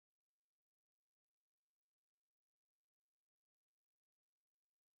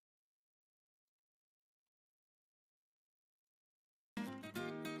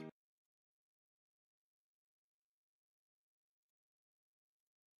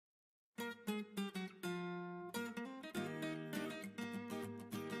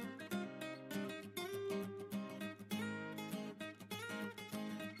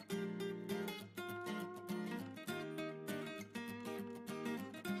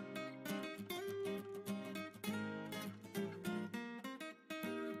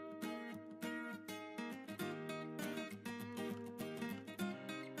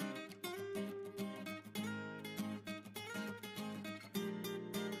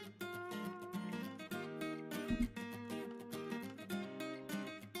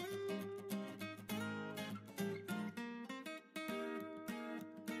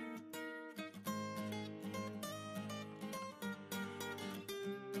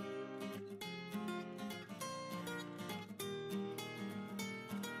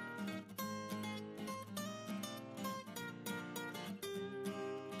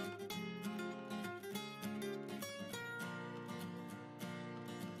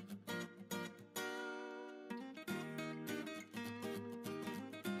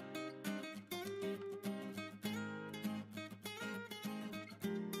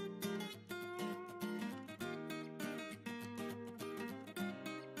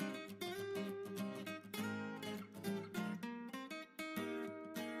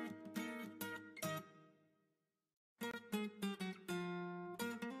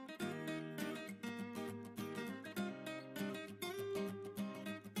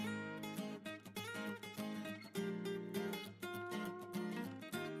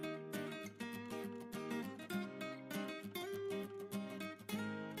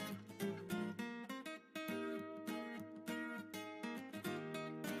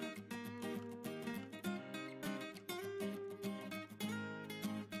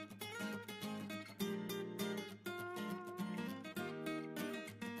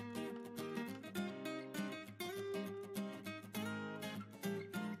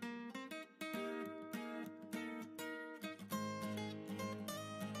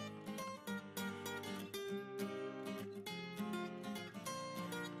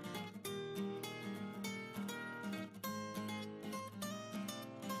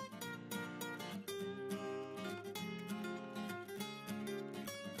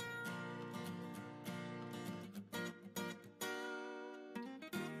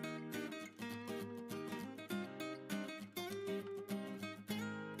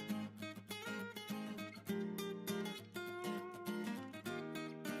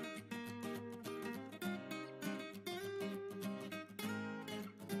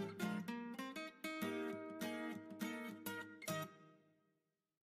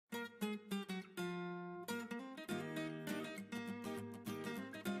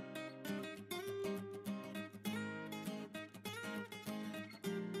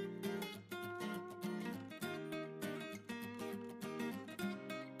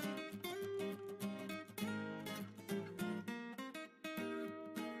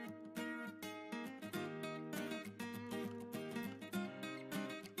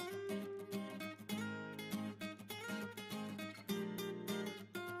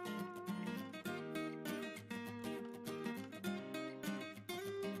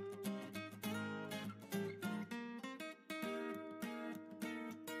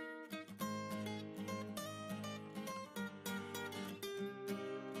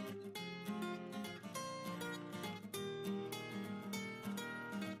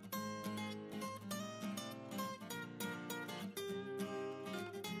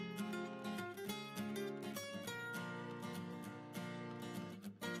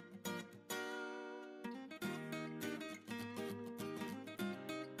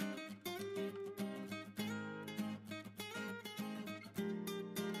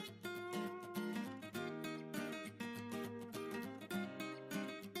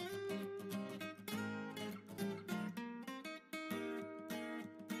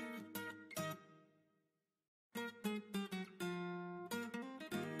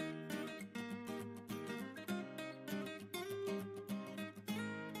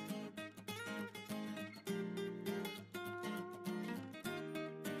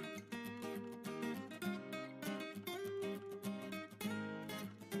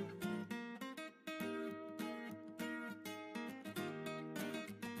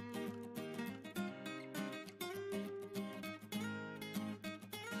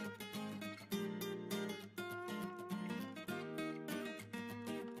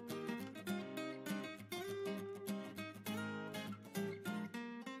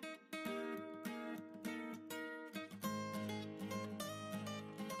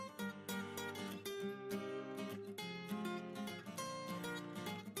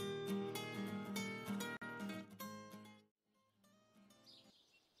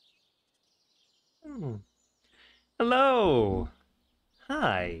Hmm. Hello.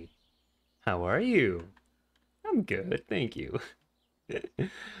 Hi. How are you? I'm good, thank you.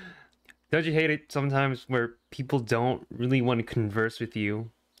 Don't you hate it sometimes where people don't really want to converse with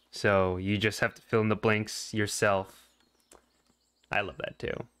you, so you just have to fill in the blanks yourself? I love that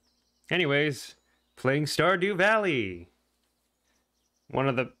too. Anyways, playing Stardew Valley, one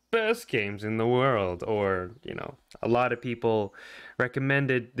of the best games in the world, or, a lot of people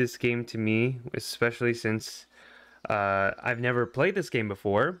recommended this game to me, especially since I've never played this game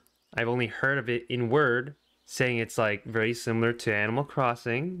before. I've only heard of it in Word, saying it's like very similar to Animal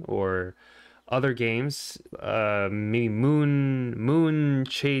Crossing or other games. Maybe Moon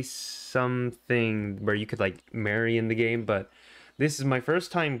Chase something where you could like marry in the game. But this is my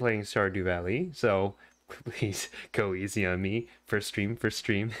first time playing Stardew Valley, so please go easy on me. First stream, first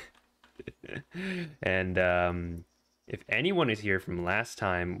stream. And if anyone is here from last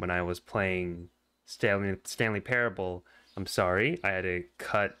time when I was playing Stanley Parable, I'm sorry. I had to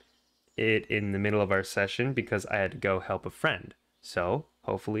cut it in the middle of our session because I had to go help a friend. So,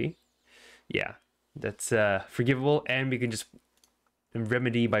 hopefully, yeah, that's forgivable, and we can just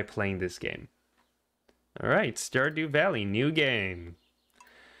remedy by playing this game. All right, Stardew Valley, new game.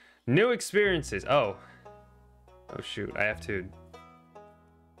 New experiences. Oh shoot, I have to.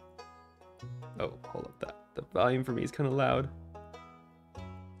 Oh, hold up, that the volume for me is kind of loud.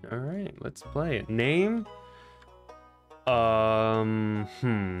 All right, let's play it. Name? I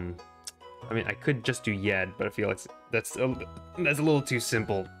mean, I could just do Yed, but I feel like that's a little too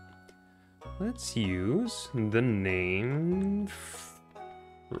simple. Let's use the name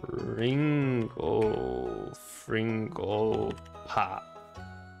Fringle Pop.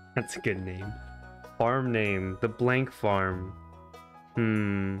 That's a good name. Farm name, the blank farm.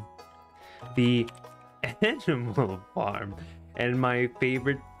 The animal farm. And my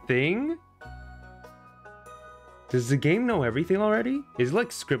favorite thing? Does the game know everything already? Is it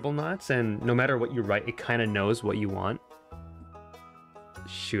like Scribble Knots, and no matter what you write, it kind of knows what you want?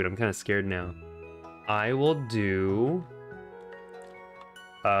 Shoot, I'm kind of scared now. I will do...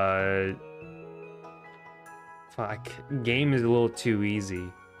 Fuck. Game is a little too easy.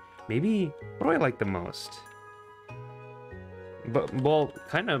 Maybe... What do I like the most? But, well,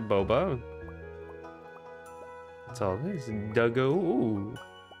 kind of Boba. That's all this. Duggo. Ooh.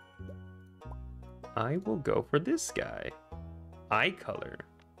 I will go for this guy. Eye color.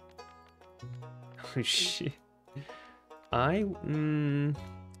 Oh shit.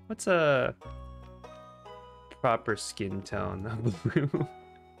 What's a proper skin tone? Blue.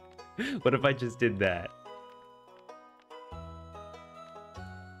 What if I just did that?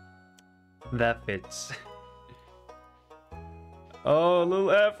 That fits. Oh,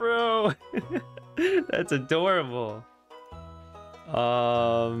 little afro. That's adorable.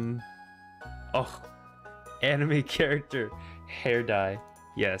 Oh, anime character, hair dye.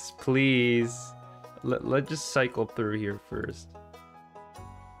 Yes, please. Let's just cycle through here first.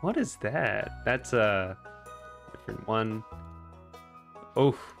 What is that? That's a different one.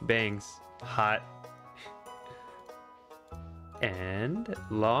 Oh, bangs. Hot. And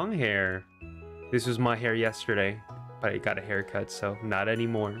long hair. This was my hair yesterday, but I got a haircut, so not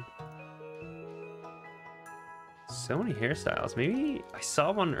anymore. So many hairstyles. Maybe I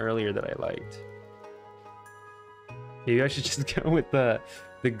saw one earlier that I liked. Maybe I should just go with the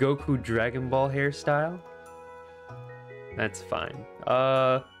Goku Dragon Ball hairstyle. That's fine.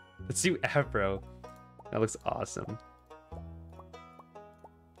 Let's do afro. That looks awesome.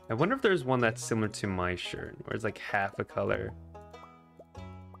 I wonder if there's one that's similar to my shirt, where it's like half a color.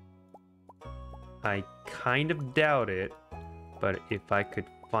 I kind of doubt it, but if I could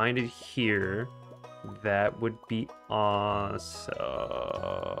find it here, that would be awesome.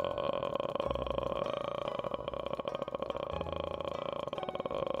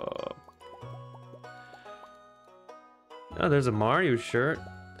 Oh, there's a Mario shirt.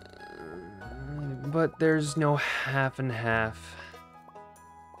 But there's no half and half.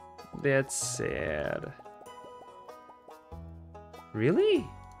 That's sad. Really?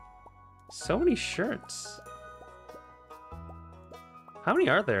 So many shirts. How many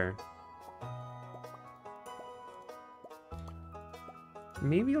are there?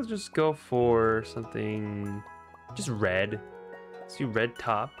 Maybe I'll just go for something just red. Let's do red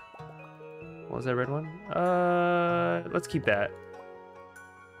top. What was that red one? Let's keep that.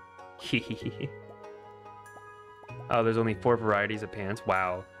 Oh, there's only 4 varieties of pants.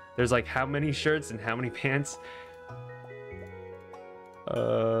 Wow. There's like how many shirts and how many pants?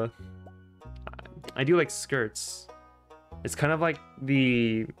 I do like skirts. It's kind of like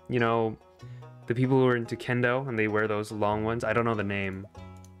the, the people who are into kendo and they wear those long ones. I don't know the name.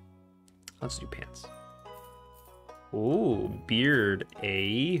 Let's do pants. Ooh, beard,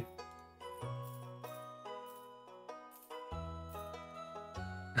 A.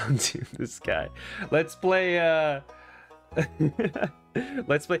 Dude, this guy. Let's play,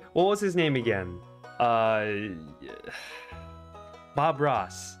 let's play, what was his name again? Bob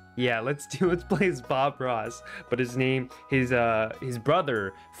Ross. Yeah, let's play as Bob Ross, but his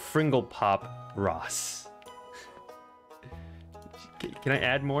brother, Fringle Pop Ross. Can I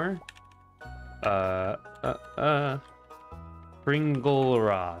add more? Pringle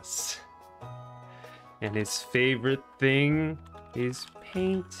Ross. And his favorite thing is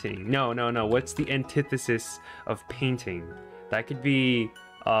painting. No. What's the antithesis of painting? That could be,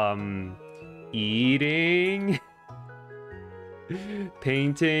 eating,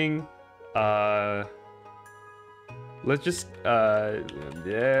 painting, let's just,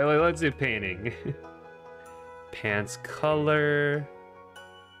 yeah, let's do painting. Pants color.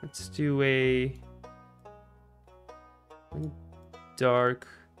 Let's do a darker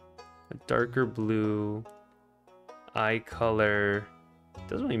blue. Eye color.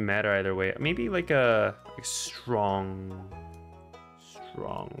 Doesn't really matter either way. Maybe like a strong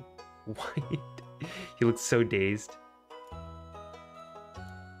white. He looks so dazed.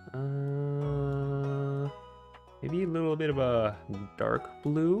 Maybe a little bit of a dark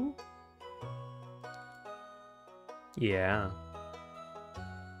blue. Yeah.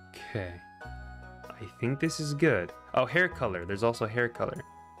 Okay. I think this is good. Oh, hair color. There's also hair color.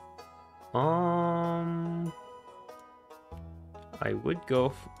 I would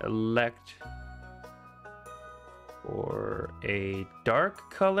go elect for a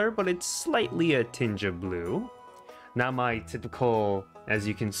dark color, but it's slightly a tinge of blue. Not my typical, as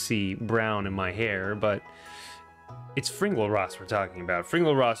you can see, brown in my hair, but it's Fringle Ross we're talking about.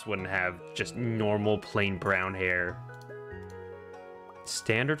 Fringle Ross wouldn't have just normal plain brown hair.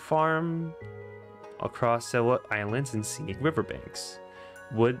 Standard farm across islands and scenic riverbanks.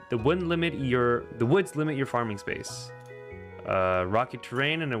 The woods limit your farming space. Rocky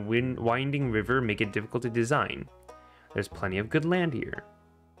terrain and a winding river make it difficult to design. There's plenty of good land here.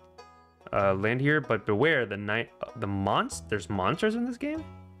 But beware there's monsters in this game?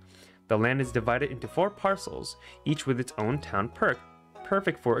 The land is divided into 4 parcels, each with its own town perk,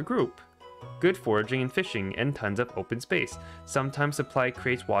 perfect for a group. Good foraging and fishing, and tons of open space. Sometimes supply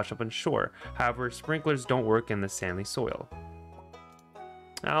crates wash up on shore. However, sprinklers don't work in the sandy soil.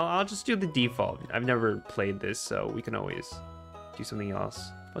 I'll just do the default. I've never played this, so we can always do something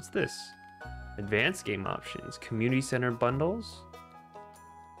else. What's this? Advanced game options. Community center bundles?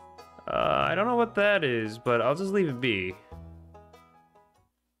 I don't know what that is, but I'll just leave it be.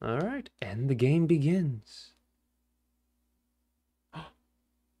 Alright, and the game begins.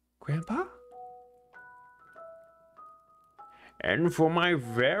 Grandpa? And for my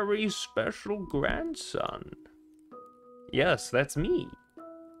very special grandson. Yes, that's me.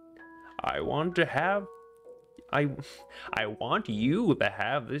 I want you to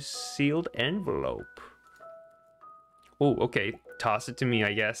have this sealed envelope. Oh, okay. Toss it to me,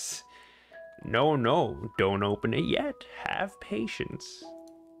 I guess. No, don't open it yet. Have patience.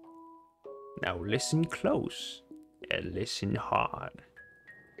 Now listen close and listen hard.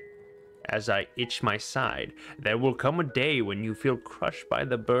 As I itch my side, there will come a day when you feel crushed by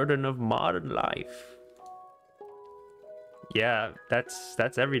the burden of modern life. Yeah, that's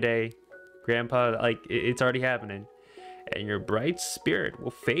every day. Grandpa, like, it's already happening. And your bright spirit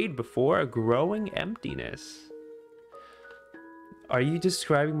will fade before a growing emptiness. Are you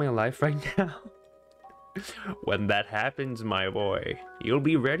describing my life right now? When that happens, my boy, you'll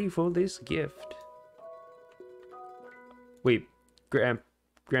be ready for this gift. Wait,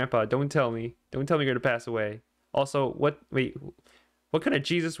 Grandpa, don't tell me. Don't tell me you're gonna pass away. Also, what kind of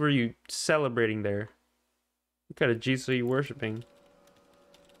Jesus were you celebrating there? What kind of Jesus are you worshiping?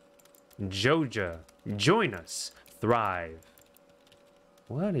 Joja, join us. Thrive.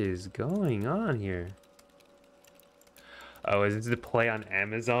 What is going on here? Oh, is this the play on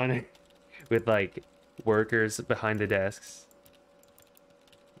Amazon? With, like, workers behind the desks.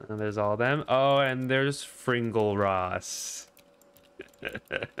 And there's all them. Oh, and there's Fringle Ross.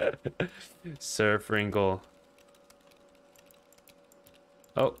 Sir Fringle.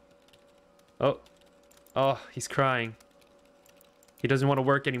 Oh, he's crying. He doesn't want to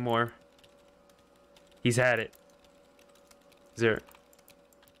work anymore. He's had it. Is there...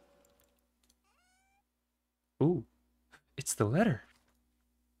 Ooh, it's the letter.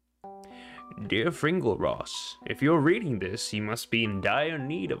 Dear Fringle Ross, if you're reading this, you must be in dire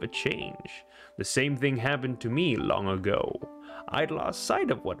need of a change. The same thing happened to me long ago. I'd lost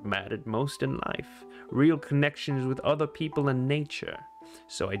sight of what mattered most in life, real connections with other people and nature.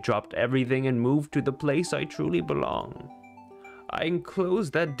 So I dropped everything and moved to the place I truly belong. I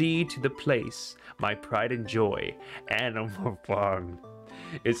enclosed that deed to the place, my pride and joy, Animal Farm.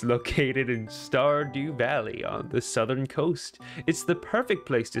 It's located in Stardew Valley on the southern coast. It's the perfect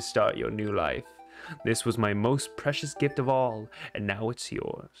place to start your new life. This was my most precious gift of all, and now it's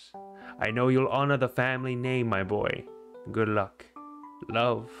yours. I know you'll honor the family name, my boy. Good luck.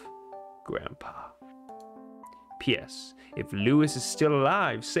 Love, Grandpa. P.S. If Lewis is still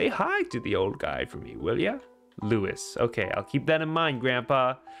alive, say hi to the old guy for me, will ya? Lewis. Okay, I'll keep that in mind,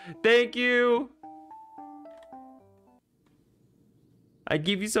 Grandpa. Thank you! I'd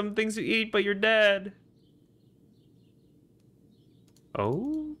give you some things to eat, but you're dead.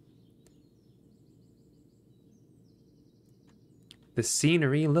 Oh? The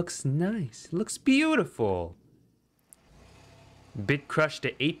scenery looks nice. It looks beautiful. Bit crushed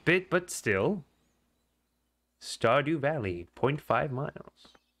to 8-bit, but still. Stardew Valley, 0.5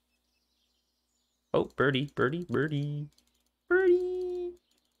 miles. Oh, birdie, birdie, birdie. Birdie.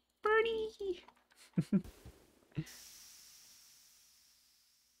 Birdie.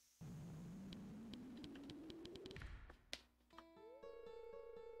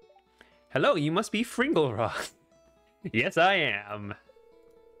 Hello, you must be Fringleroth. Yes, I am.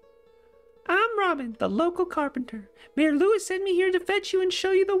 I'm Robin, the local carpenter. Mayor Lewis sent me here to fetch you and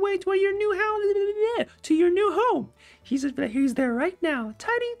show you the way to your new house, to your new home. He's there right now,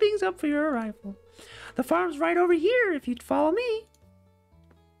 tidying things up for your arrival. The farm's right over here if you'd follow me.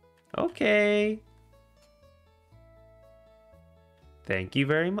 Okay. Thank you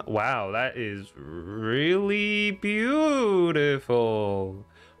very much. Wow, that is really beautiful.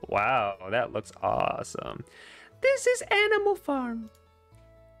 Wow, that looks awesome. This is Animal Farm.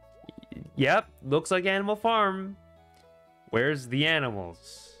 Yep, looks like Animal Farm. Where's the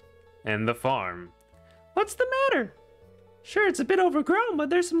animals? And the farm? What's the matter? Sure, it's a bit overgrown, but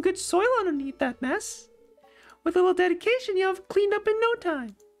there's some good soil underneath that mess. With a little dedication, you'll have cleaned up in no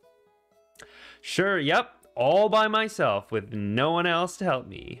time. Sure, yep, all by myself with no one else to help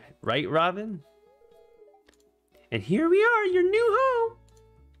me. Right, Robin? And here we are, your new home.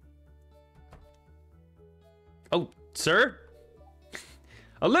 Oh, sir?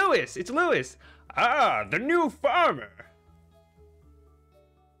 Oh, Lewis! It's Lewis! Ah, the new farmer!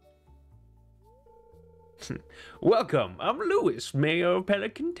 Welcome, I'm Lewis, mayor of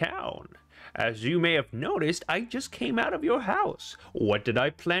Pelican Town. As you may have noticed, I just came out of your house. What did I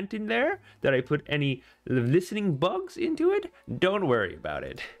plant in there? Did I put any listening bugs into it? Don't worry about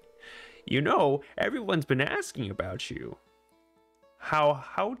it. You know, everyone's been asking about you.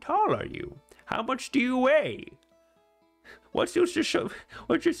 How tall are you? How much do you weigh? What's your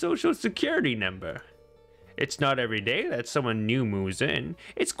social security number? It's not every day that someone new moves in.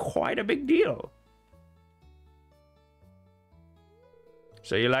 It's quite a big deal.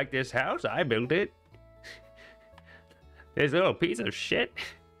 So you like this house? I built it. This little piece of shit.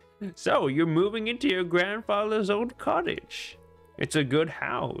 So you're moving into your grandfather's old cottage. It's a good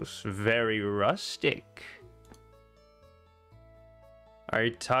house, very rustic. Are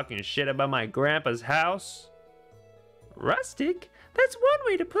you talking shit about my grandpa's house? Rustic? That's one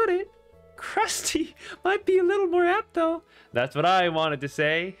way to put it. Crusty might be a little more apt, though. That's what I wanted to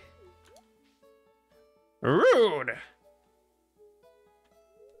say. Rude!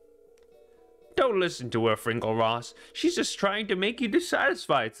 Don't listen to her, Fringleroth. She's just trying to make you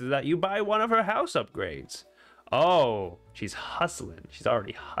dissatisfied so that you buy one of her house upgrades. Oh, she's hustling. She's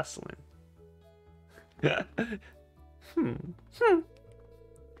already hustling.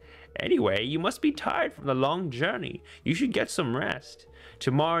 Anyway, you must be tired from the long journey. You should get some rest.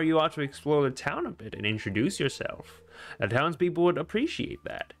 Tomorrow you ought to explore the town a bit and introduce yourself. The townspeople would appreciate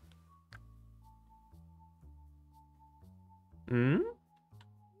that.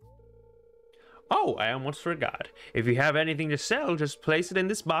 Oh, I almost forgot. If you have anything to sell, just place it in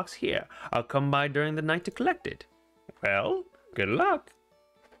this box here. I'll come by during the night to collect it. Well, good luck.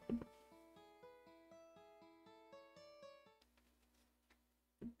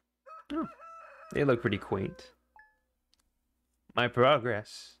 Oh, they look pretty quaint. My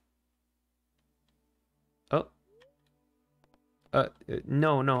progress. Oh.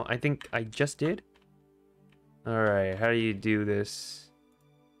 No, I think I just did. Alright, how do you do this?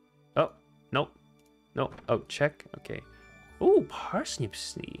 Oh, nope. No, oh, check. Okay. Oh, parsnip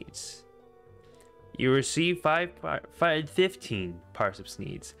seeds. You receive 15 parsnip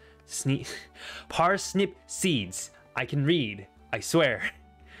seeds. Parsnip seeds. I can read. I swear.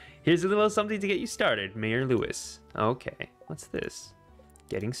 Here's a little something to get you started, Mayor Lewis. Okay, what's this?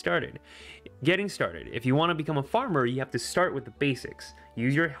 Getting started. Getting started. If you want to become a farmer, you have to start with the basics.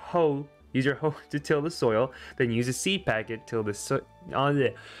 Use your hoe Use your hoe to till the soil, then use a seed packet till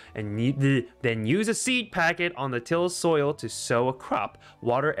the then use a seed packet on the tilled soil to sow a crop.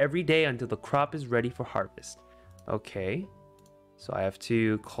 Water every day until the crop is ready for harvest. Okay, so I have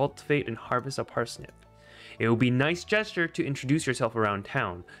to cultivate and harvest a parsnip. It will be a nice gesture to introduce yourself around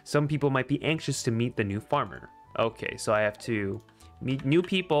town. Some people might be anxious to meet the new farmer. Okay, so I have to meet new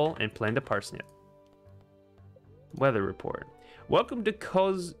people and plant a parsnip. Weather report. Welcome to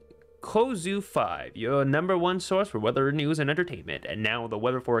Kozu 5, your #1 source for weather news and entertainment. And now the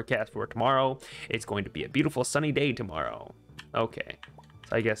weather forecast for tomorrow. It's going to be a beautiful sunny day tomorrow. Okay,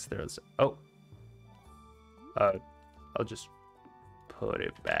 so I guess there's... Oh. I'll just put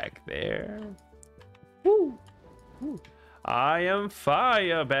it back there. Woo! Woo. I am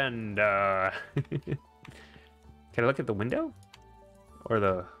Firebender. Can I look at the window? Or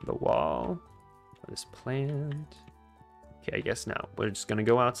the wall? Or this plant? Okay, I guess now. We're just gonna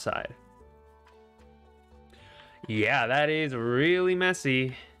go outside. Yeah, that is really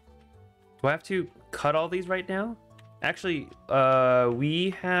messy. Do I have to cut all these right now? Actually,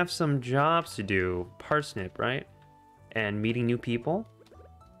 we have some jobs to do. Parsnip, right? And meeting new people.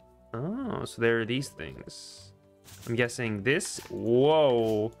 Oh, so there are these things. I'm guessing this.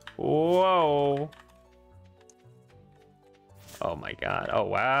 Whoa. Whoa. Oh my god. Oh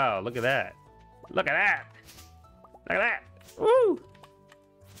wow. Look at that. Look at that. Look at that. Woo.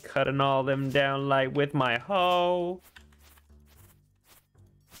 Cutting all them down like with my hoe.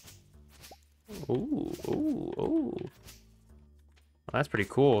 Ooh, ooh, ooh. Well, that's pretty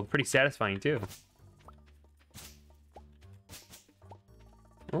cool. Pretty satisfying too.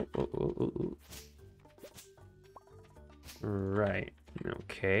 Oh, oh, oh, oh, oh. Right.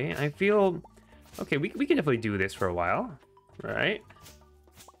 Okay. I feel... Okay, we can definitely do this for a while. Right?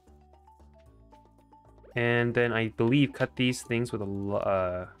 And then I believe cut these things with a...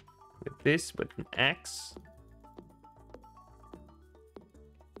 with an axe.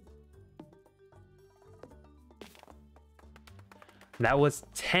 That was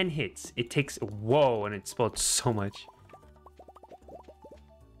 10 hits. It takes... Whoa, and it spelled so much.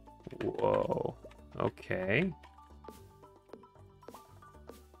 Whoa. Okay.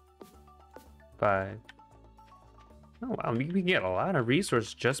 5. Oh wow, we can get a lot of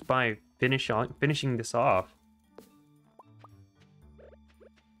resources just by finishing this off.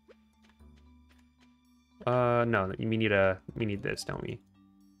 No, we need this, don't we?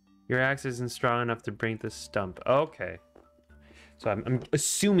 Your axe isn't strong enough to break the stump. Okay. So I'm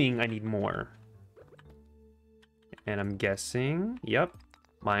assuming I need more. And I'm guessing, yep,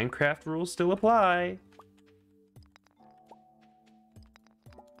 Minecraft rules still apply.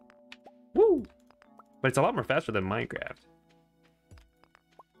 Woo! But it's a lot more faster than Minecraft.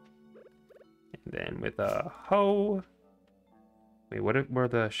 And then with a hoe. Wait, what were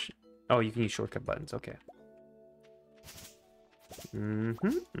the... Oh, you can use shortcut buttons. Okay. Can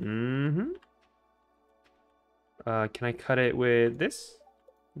I cut it with this?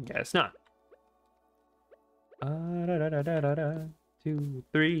 Guess not. 2,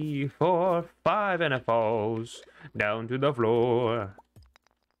 3, 4, 5, and it falls down to the floor.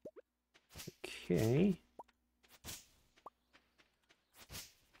 Okay.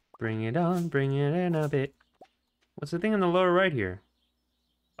 Bring it on, bring it in a bit. What's the thing on the lower right here?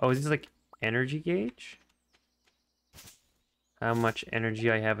 Oh, is this like energy gauge? How much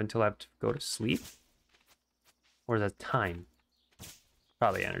energy I have until I have to go to sleep? Or is that time?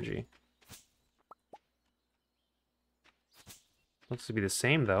 Probably energy. Looks to be the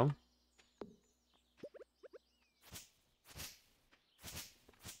same though.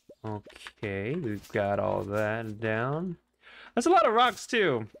 Okay, we've got all that down. That's a lot of rocks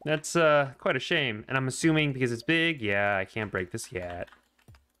too. That's quite a shame. And I'm assuming because it's big, yeah, I can't break this yet.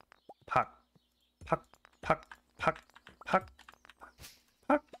 Puck, puck, puck, puck, puck,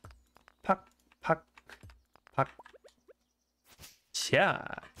 puck, puck, puck, puck.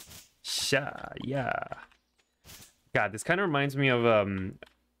 Sha, yeah. God, this kind of reminds me of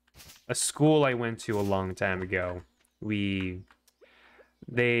a school I went to a long time ago. We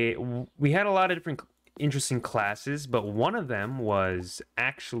had a lot of different interesting classes, but one of them was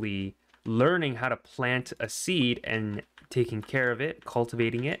actually learning how to plant a seed and taking care of it,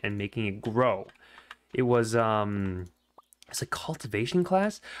 cultivating it, and making it grow. It was it's a cultivation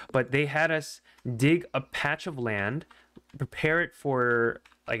class, but they had us dig a patch of land, prepare it for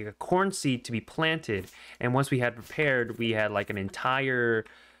like a corn seed to be planted, and once we had prepared, we had like an entire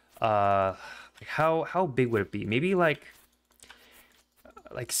how big would it be? Maybe like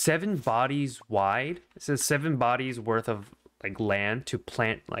 7 bodies wide. It says 7 bodies worth of like land to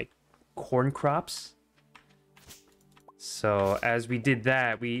plant like corn crops. So as we did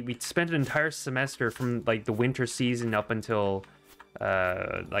that, we spent an entire semester from like the winter season up until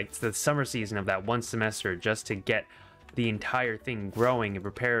like the summer season of that one semester just to get the entire thing growing and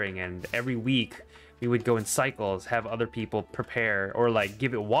preparing. And every week we would go in cycles, have other people prepare or like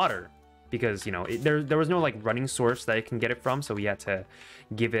give it water, because you know there was no like running source that I can get it from, so we had to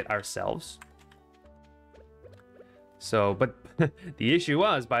give it ourselves. So, but the issue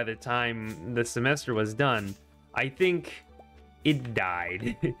was, by the time the semester was done, I think it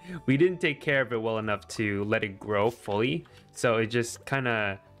died. We didn't take care of it well enough to let it grow fully, so it just kind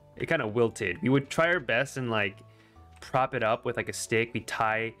of wilted. We would try our best and like prop it up with like a stick. We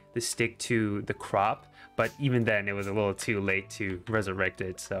tie the stick to the crop, but even then it was a little too late to resurrect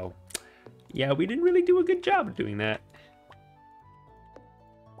it. So yeah, we didn't really do a good job of doing that.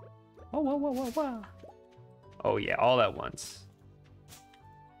 Oh, whoa, whoa, whoa, whoa. Oh yeah, all at once.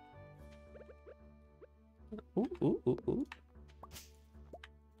 Ooh, ooh, ooh, ooh.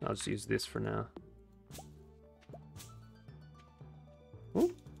 I'll just use this for now.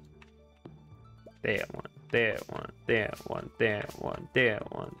 Ooh. There one, there one, there one, there one, there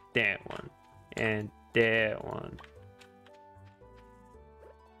one, there one, and there one.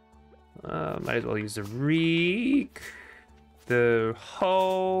 Might as well use the reek, the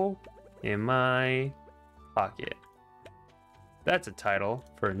hoe in my pocket. That's a title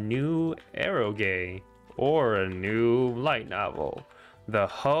for a new eroge or a new light novel. The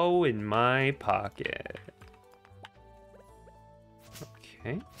hoe in my pocket.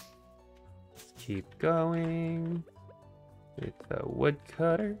 Okay. Let's keep going with the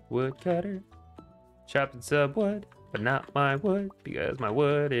woodcutter. Chopping some wood, but not my wood, because my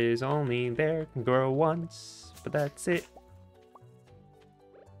wood is only there, can grow once, but that's it.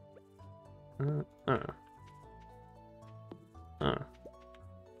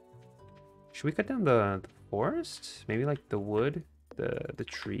 Should we cut down the forest? Maybe like the wood, the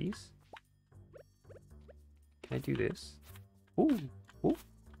trees? Can I do this? Ooh, ooh,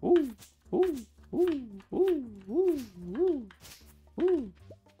 ooh, ooh, ooh, ooh, ooh, ooh, ooh,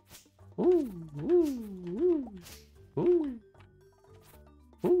 ooh, ooh, ooh.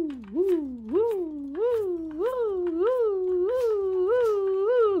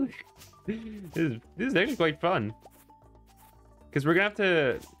 This is actually quite fun. Because we're gonna have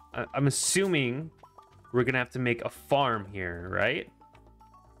to, I'm assuming we're gonna have to make a farm here, right?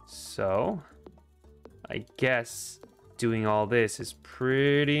 So, I guess doing all this is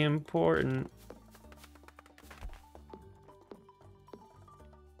pretty important.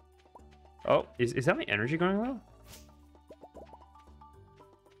 Oh, is that my energy going low?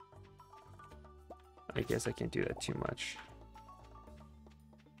 I guess I can't do that too much.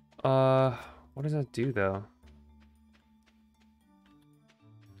 What does that do though?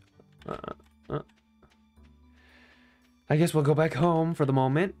 I guess we'll go back home for the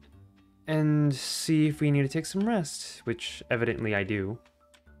moment and see if we need to take some rest, which evidently I do.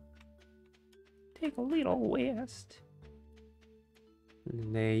 Take a little rest.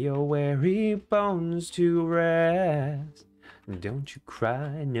 Lay your weary bones to rest. Don't you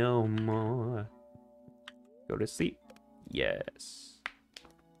cry no more. Go to sleep. Yes.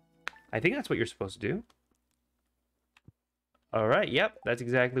 I think that's what you're supposed to do. All right, yep, that's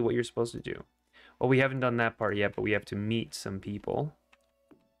exactly what you're supposed to do. Well, we haven't done that part yet, but we have to meet some people.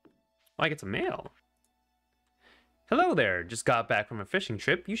 Oh, I get some mail. Hello there, just got back from a fishing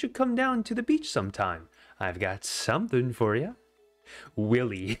trip. You should come down to the beach sometime. I've got something for you.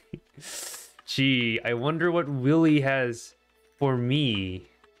 Willie. Gee, I wonder what Willie has for me.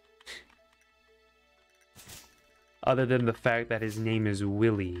 Other than the fact that his name is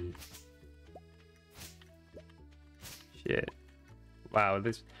Willie. Shit. Wow,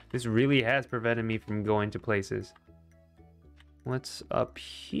 this really has prevented me from going to places. What's up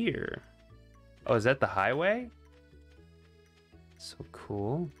here? Oh, is that the highway? So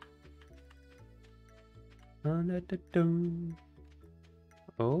cool. Oh,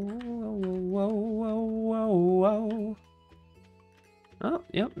 whoa, whoa, whoa, whoa. Oh,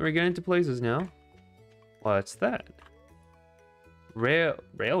 yep, we're getting into places now. What's that?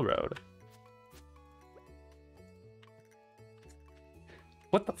 Railroad.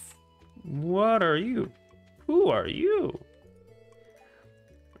 What the what are you? Who are you?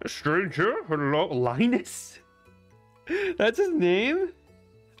 A stranger? Hello, Linus? That's his name?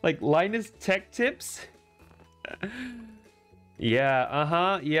 Like Linus Tech Tips?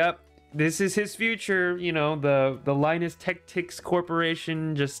 Yeah, yep. This is his future. You know, the Linus Tech Tips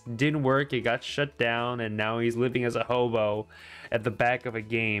Corporation just didn't work. It got shut down, and now he's living as a hobo at the back of a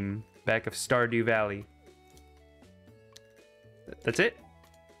game, back of Stardew Valley. That's it?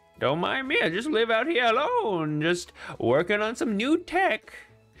 Don't mind me, I just live out here alone, just working on some new tech.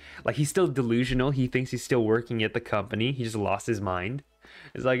 Like, he's still delusional. He thinks he's still working at the company. He just lost his mind.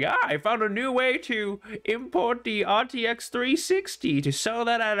 It's like, I found a new way to import the RTX 360 to sell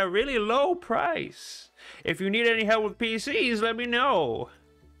that at a really low price. If you need any help with PCs, let me know.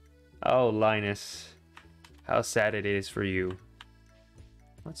 Oh, Linus. How sad it is for you.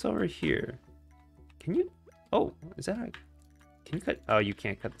 What's over here? Can you... Oh, is that a... Can you cut... Oh, you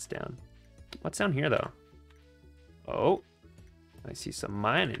can't cut this down. What's down here, though? Oh. I see some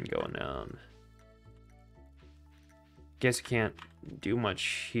mining going on. Guess you can't do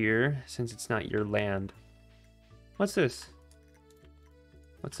much here since it's not your land. What's this?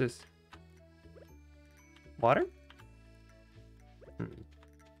 What's this? Water?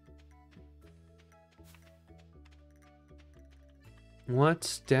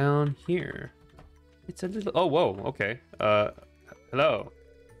 What's down here? It's a little... Oh, whoa, okay. Hello.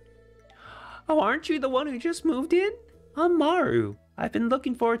 Oh, aren't you the one who just moved in? I'm Maru. I've been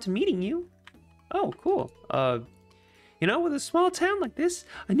looking forward to meeting you. Oh, cool. You know, with a small town like this,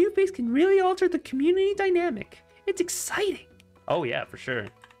 a new face can really alter the community dynamic. It's exciting. Oh, yeah, for sure.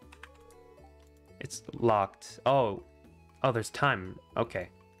 It's locked. Oh, there's time. Okay.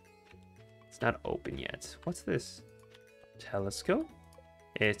 It's not open yet. What's this? Telescope?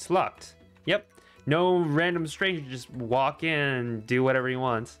 It's locked. Yep. No random stranger just walk in and do whatever he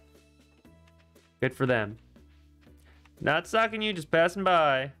wants. Good for them. Not stalking you, just passing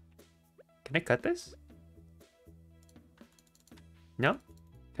by. Can I cut this? No?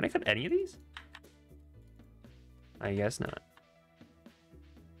 Can I cut any of these? I guess not.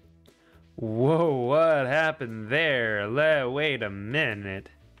 Whoa, what happened there? Wait a minute.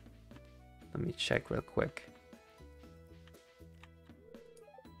 Let me check real quick.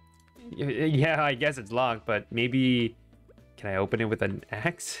 Yeah, I guess it's locked, but maybe... Can I open it with an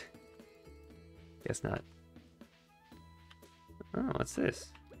axe? Guess not. Oh, what's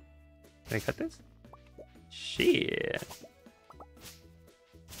this? Can I cut this? Shit.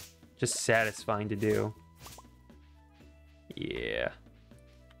 Just satisfying to do. Yeah.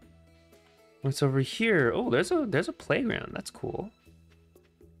 What's over here? Oh, there's a playground. That's cool.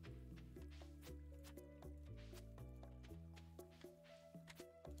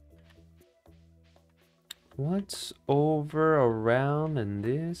 What's over around in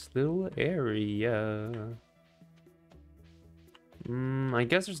this little area? I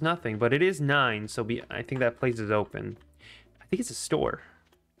guess there's nothing, but it is 9, so I think that place is open. I think it's a store.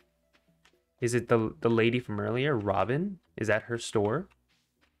 Is it the lady from earlier, Robin? Is that her store?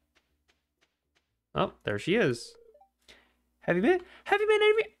 Oh, there she is. Have you met everyone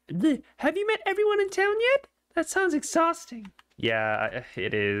in town yet? That sounds exhausting. Yeah,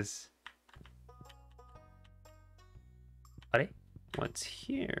 it is. What's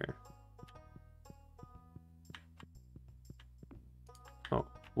here? Oh,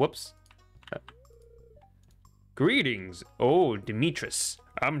 whoops. Greetings. Oh, Demetrius.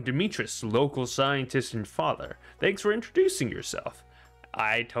 I'm Demetrius, local scientist and father. Thanks for introducing yourself.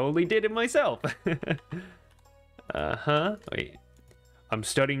 I totally did it myself. Wait. I'm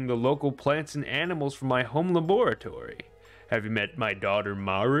studying the local plants and animals from my home laboratory. Have you met my daughter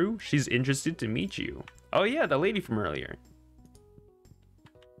Maru? She's interested to meet you. Oh yeah, the lady from earlier.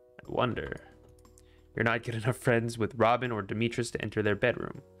 I wonder. You're not good enough friends with Robin or Demetrius to enter their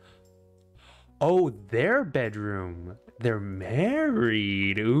bedroom. Oh, their bedroom. They're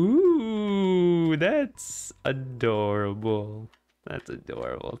married. Ooh, that's adorable. That's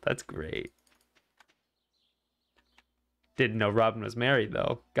adorable. That's great. Didn't know Robin was married,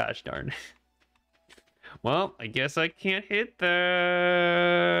 though. Gosh darn. Well, I guess I can't hit that.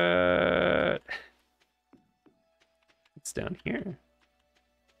 It's down here.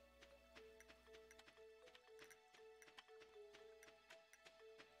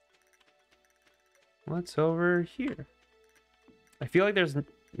 What's over here? I feel like there's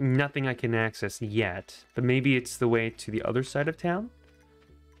nothing I can access yet, but maybe it's the way to the other side of town?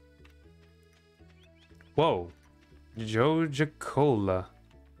 Whoa. Joja Cola.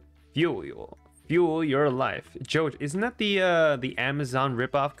 Fuel your life. Joja, isn't that the Amazon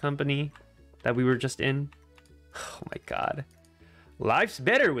ripoff company that we were just in? Oh my god. Life's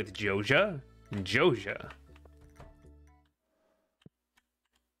better with Joja. Joja.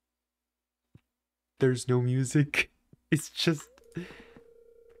 There's no music. It's just...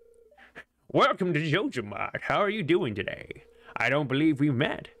 Welcome to Joja Mart. How are you doing today? I don't believe we've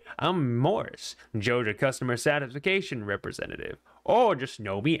met. I'm Morris, Joja Customer Satisfaction Representative. Or just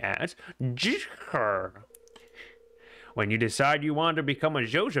know me as Jher. When you decide you want to become a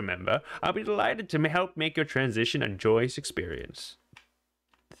Joja member, I'll be delighted to help make your transition a joyous experience.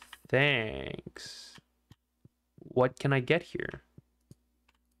 Thanks. What can I get here?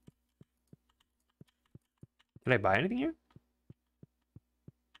 Can I buy anything here?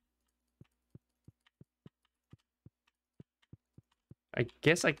 I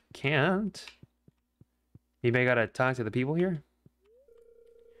guess I can't. Maybe I gotta talk to the people here?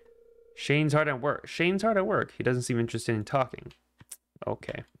 Shane's hard at work. Shane's hard at work. He doesn't seem interested in talking.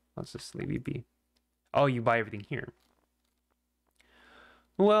 Okay, let's just leave you be. Oh, you buy everything here.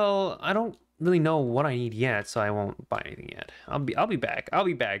 Well, I don't really know what I need yet, so I won't buy anything yet. I'll be back. I'll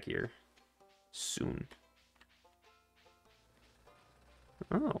be back here soon.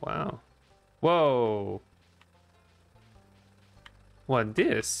 Oh, wow. Whoa. What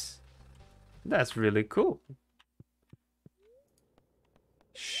this? That's really cool.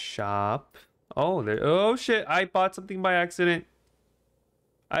 Shop. Oh, there. Oh shit! I bought something by accident.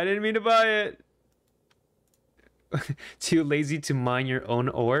 I didn't mean to buy it. Too lazy to mine your own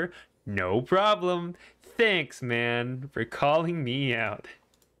ore? No problem. Thanks, man, for calling me out.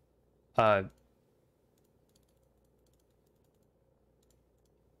 Wait.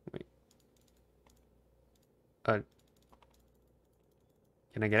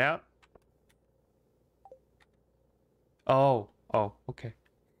 Can I get out? Oh, okay.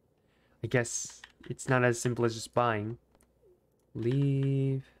 I guess it's not as simple as just buying.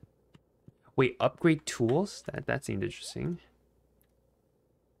 Leave. Wait, upgrade tools? That seemed interesting.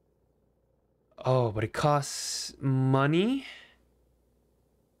 Oh, but it costs money.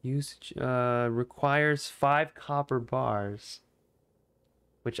 Usage requires 5 copper bars,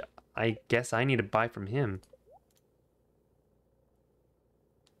 which I guess I need to buy from him.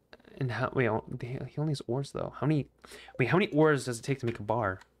 And how? Wait, he only has ores though. How many? Wait, how many ores does it take to make a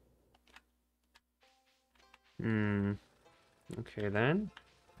bar? Okay then.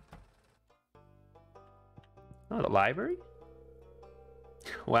 Oh, the library?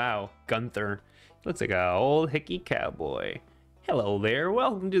 Wow, Gunther. Looks like a old hickey cowboy. Hello there,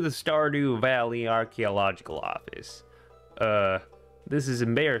 welcome to the Stardew Valley Archaeological Office. This is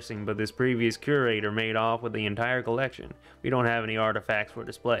embarrassing, but this previous curator made off with the entire collection. We don't have any artifacts for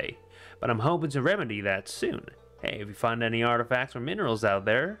display, but I'm hoping to remedy that soon. Hey, if you find any artifacts or minerals out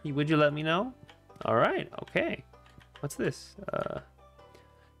there, would you let me know? Alright, okay. What's this?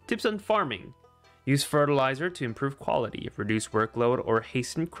 Tips on farming. Use fertilizer to improve quality, reduce workload, or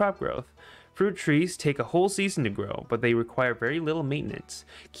hasten crop growth. Fruit trees take a whole season to grow, but they require very little maintenance.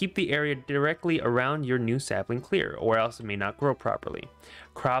 Keep the area directly around your new sapling clear, or else it may not grow properly.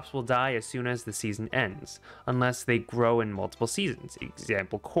 Crops will die as soon as the season ends, unless they grow in multiple seasons,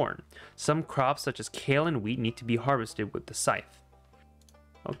 example corn. Some crops such as kale and wheat need to be harvested with the scythe.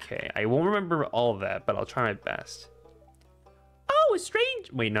 Okay, I won't remember all of that, but I'll try my best. Oh, a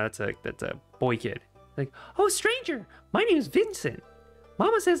stranger! Wait, no, that's a boy kid. Like, oh, stranger! My name is Vincent.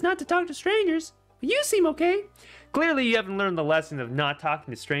 Mama says not to talk to strangers, but you seem okay. Clearly, you haven't learned the lesson of not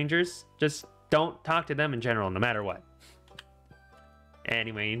talking to strangers. Just don't talk to them in general, no matter what.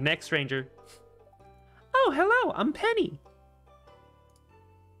 Anyway, next stranger. Oh, hello, I'm Penny.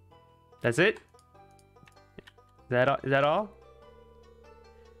 That's it? Is that all?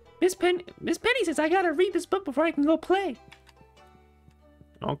 Miss Penny says I gotta read this book before I can go play.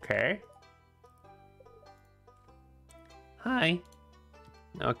 Okay. Hi.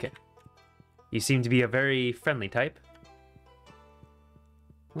 Okay. You seem to be a very friendly type.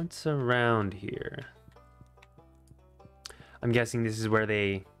 What's around here? I'm guessing this is where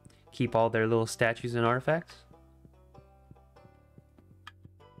they keep all their little statues and artifacts.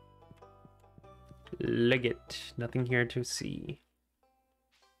 Legate. Nothing here to see.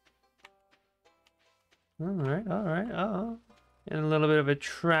 Alright, alright. Uh-oh. And a little bit of a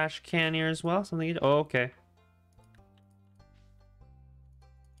trash can here as well. Something. Oh, okay.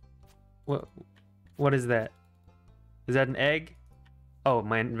 What is that? Is that an egg? Oh,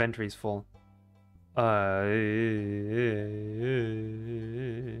 my inventory's full. Can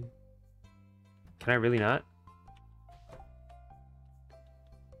I really not?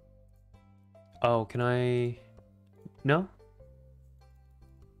 Oh, can I? No?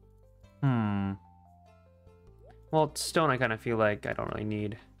 Well, stone I kind of feel like I don't really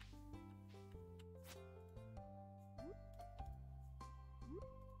need.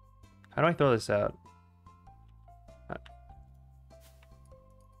 How do I throw this out?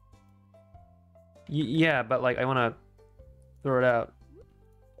 Yeah, but like I want to throw it out.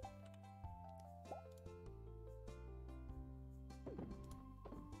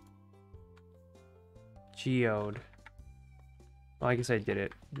 Geode. Well, I guess I did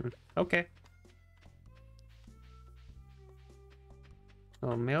it. Okay.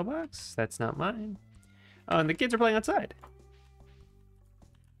 Oh, mailbox? That's not mine. Oh, and the kids are playing outside.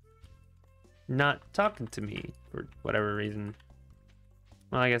 not talking to me for whatever reason.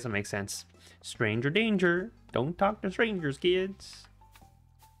 Well, I guess it makes sense. Stranger danger. Don't talk to strangers, kids.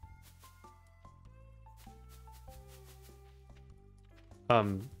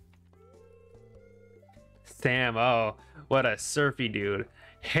 Sam, oh, what a surfy dude.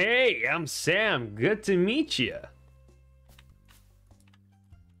 Hey, I'm Sam. Good to meet you.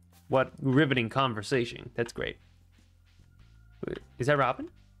 What riveting conversation. That's great. Is that Robin?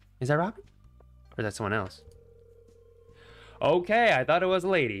 Is that Robin? Or is that someone else? Okay, I thought it was a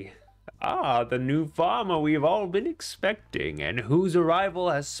lady. Ah, the new farmer we've all been expecting, and whose arrival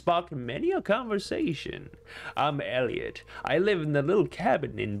has sparked many a conversation. I'm Elliot. I live in the little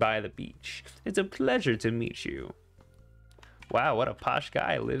cabin in by the beach. It's a pleasure to meet you. Wow, what a posh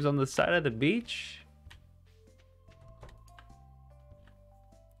guy. Lives on the side of the beach.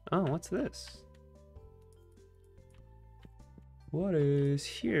 Oh, what's this? What is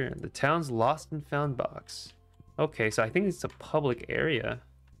here? The town's lost and found box. Okay, so I think it's a public area.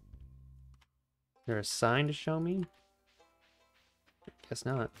 Is there a sign to show me? Guess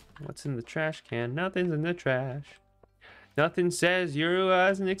not. What's in the trash can? Nothing's in the trash. Nothing says you're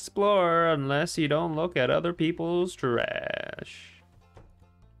as an explorer unless you don't look at other people's trash.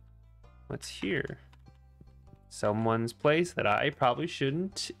 What's here? Someone's place that I probably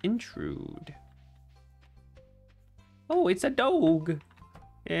shouldn't intrude. Oh, it's a dog.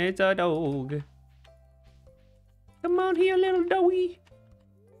 It's a dog. Come on here, little doggy.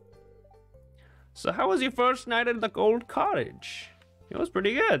 So how was your first night at the old cottage? It was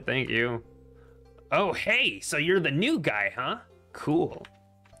pretty good, thank you. Oh, hey, so you're the new guy, huh? Cool.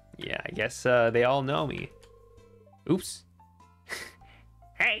 Yeah, I guess they all know me. Oops.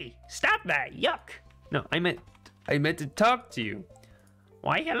 Hey, stop that, yuck. No, I meant to talk to you.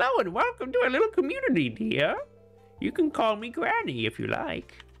 Why, hello and welcome to our little community, dear. You can call me Granny if you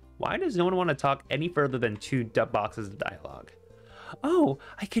like. Why does no one want to talk any further than 2 boxes of dialogue? Oh,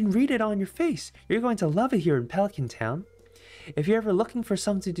 I can read it on your face. You're going to love it here in Pelican Town. If you're ever looking for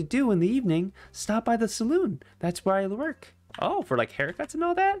something to do in the evening, stop by the saloon. That's where I work. Oh, for like haircuts and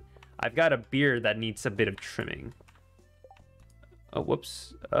all that? I've got a beard that needs a bit of trimming. Oh,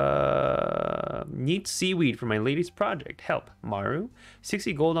 whoops. Need seaweed for my latest project. Help, Maru.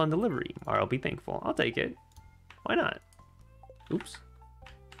 60 gold on delivery. Maru will be thankful. I'll take it. Why not? Oops.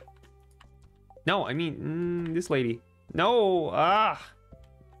 No, I mean, this lady. No,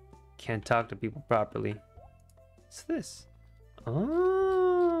 can't talk to people properly. What's this?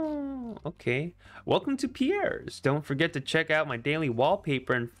 Oh, okay. Welcome to Pierre's. Don't forget to check out my daily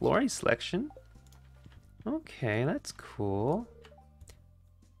wallpaper and flooring selection. Okay, that's cool.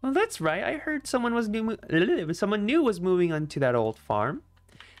 Well, that's right. I heard someone new was moving onto that old farm.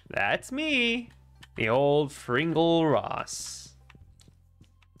 That's me, the old Fringle Ross.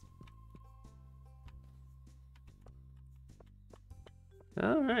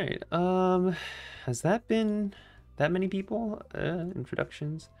 All right. Has that been that many people?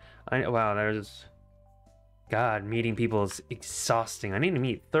 Introductions. Wow. There's. God, meeting people is exhausting. I need to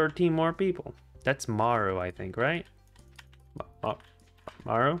meet 13 more people. That's Maru, I think, right?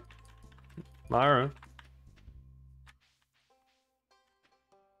 Maru.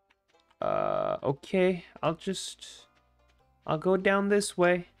 Okay. I'll go down this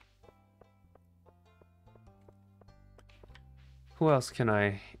way. Who else can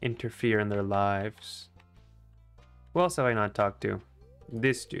I interfere in their lives? Who else have I not talked to?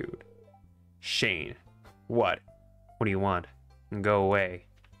 This dude. Shane. What? What do you want? Go away.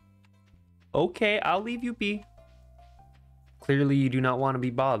 Okay, I'll leave you be. Clearly you do not want to be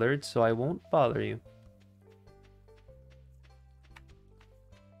bothered, so I won't bother you.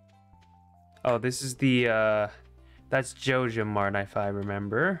 Oh, this is the, that's Joja Mart, if I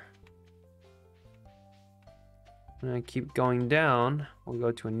remember. When I keep going down, we'll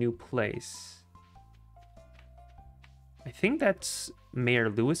go to a new place. I think that's Mayor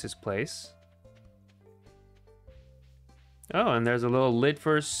Lewis's place. Oh, and there's a little lid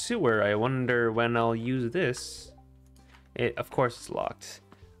for a sewer. I wonder when I'll use this. Of course it's locked.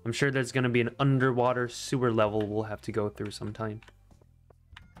 I'm sure there's going to be an underwater sewer level we'll have to go through sometime.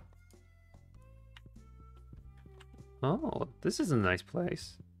 Oh, this is a nice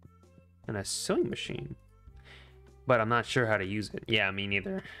place. And a sewing machine. But I'm not sure how to use it. Yeah, me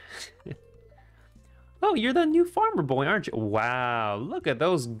neither. Oh, you're the new farmer boy, aren't you? Wow, look at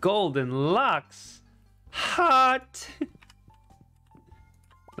those golden locks. Hot.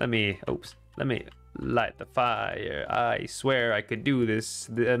 Let me light the fire. I swear I could do this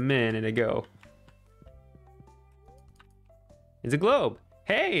a minute ago. It's a globe.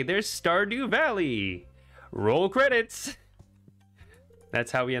 Hey, there's Stardew Valley. Roll credits.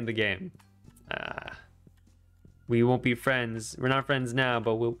 That's how we end the game. We won't be friends. We're not friends now,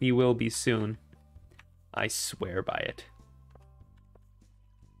 but we will be soon. I swear by it.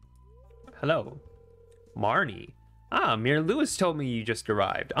 Hello. Marnie. Ah, Mayor Lewis told me you just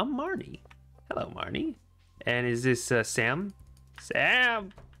arrived. I'm Marnie. Hello, Marnie. And is this Sam?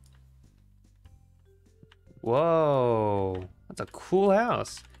 Sam! Whoa. That's a cool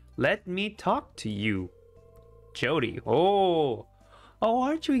house. Let me talk to you. Jody. Oh. Oh,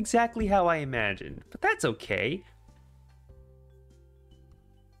 aren't you exactly how I imagined? But that's okay.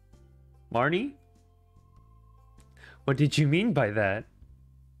 Marnie? What did you mean by that?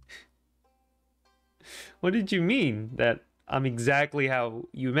 What did you mean that I'm exactly how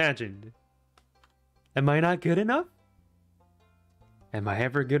you imagined? Am I not good enough? Am I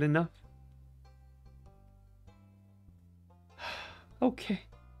ever good enough? Okay.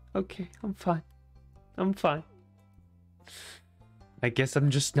 Okay, I'm fine. I'm fine. I guess I'm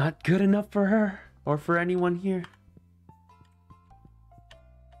just not good enough for her or for anyone here.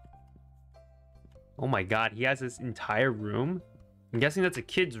 Oh my god, he has this entire room. I'm guessing that's a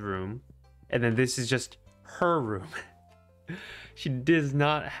kid's room. And then this is just her room. She does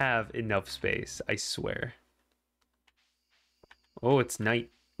not have enough space, I swear. Oh, it's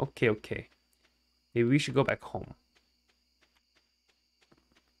night. Okay, okay. Maybe we should go back home.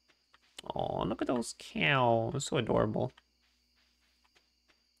 Oh, look at those cows. So adorable.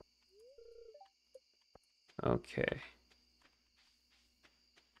 Okay.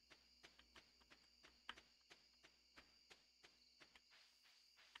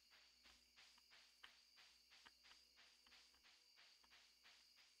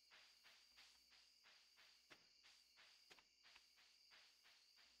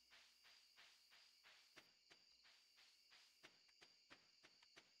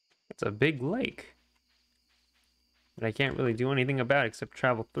 It's a big lake. But I can't really do anything about it except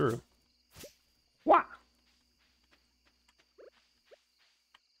travel through. Wah!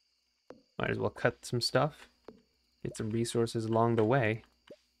 Might as well cut some stuff. Get some resources along the way.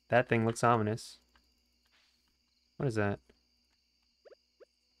 That thing looks ominous. What is that?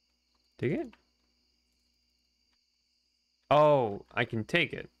 Dig it? Oh, I can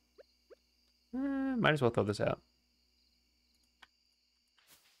take it. Might as well throw this out.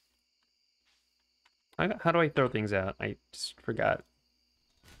 How do I throw things out? I just forgot.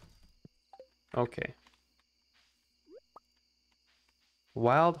 Okay.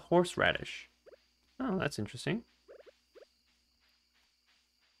 Wild horseradish. Oh, that's interesting.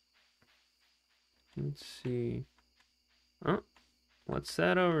 Let's see. Oh, what's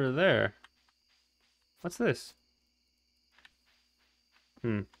that over there? What's this?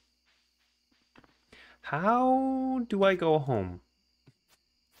 How do I go home?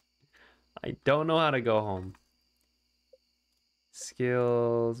 I don't know how to go home.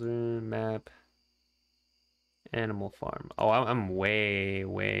 Skills, map, animal farm. Oh, I'm way,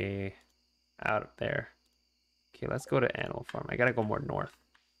 way out there. Okay, let's go to animal farm. I gotta go more north.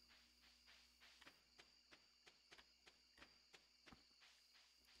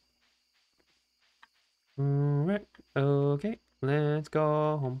 Alright, okay, let's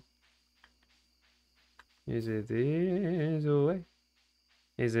go home. Is it this way?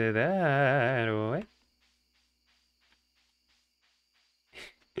 Is it that way?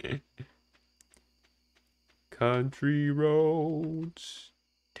 Country roads,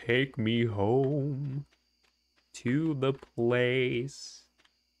 take me home to the place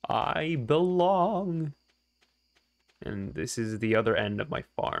I belong. And this is the other end of my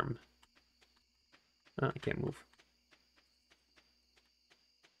farm. Oh, I can't move.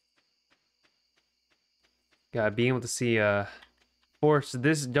 God, being able to see a forest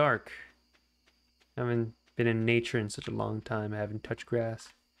this dark. I haven't been in nature in such a long time. I haven't touched grass.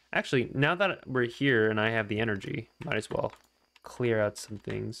 Actually, now that we're here and I have the energy, might as well clear out some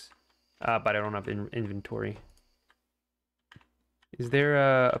things. But I don't have inventory. Is there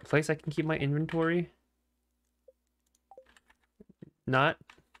a place I can keep my inventory? Not?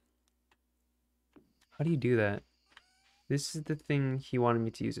 How do you do that? This is the thing he wanted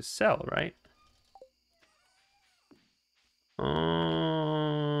me to use to sell, right?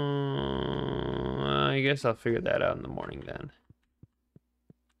 I guess I'll figure that out in the morning then.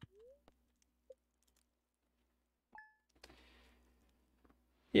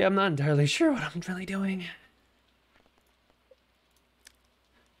 Yeah, I'm not entirely sure what I'm really doing.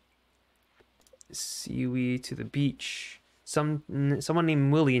 Seaweed to the beach. Someone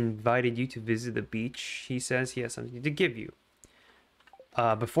named Willie invited you to visit the beach. He says he has something to give you.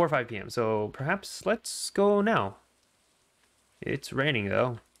 Before 5 p.m. So perhaps let's go now. It's raining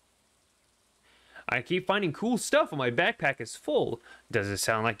though. I keep finding cool stuff and my backpack is full. Does it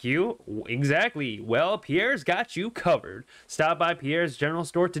sound like you? Exactly. Well, Pierre's got you covered. Stop by Pierre's General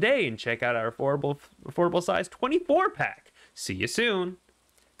Store today and check out our affordable size 24 pack. See you soon.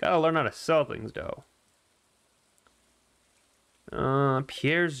 Gotta learn how to sell things, though.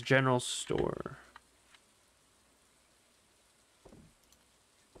 Pierre's General Store.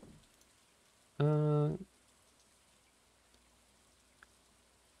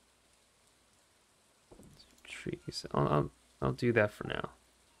 Trees. I'll do that for now.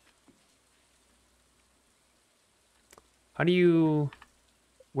 How do you...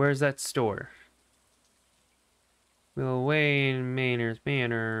 Where's that store? Will Wayne, Maynard's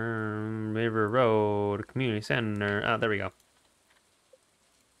Manor, River Road, Community Center. Oh, there we go.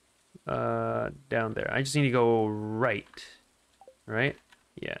 Down there. I just need to go right. Right?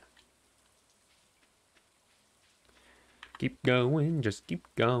 Yeah. Keep going, just keep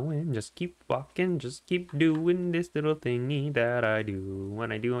going, just keep walking, just keep doing this little thingy that I do.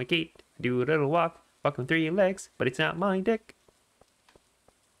 When I do my gait, I do a little walk, walking 3 legs, but it's not my dick.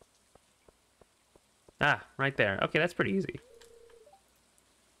 Ah, right there. Okay, that's pretty easy.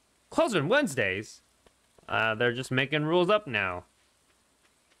 Closed on Wednesdays? They're just making rules up now.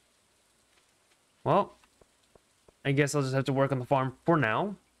 Well, I guess I'll just have to work on the farm for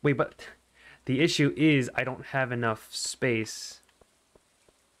now. Wait, but the issue is I don't have enough space.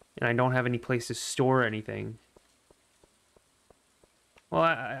 And I don't have any place to store anything. Well,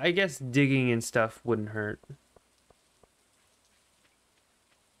 I guess digging and stuff wouldn't hurt.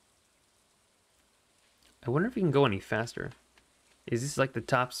 I wonder if we can go any faster. Is this like the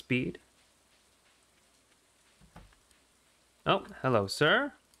top speed? Oh, hello,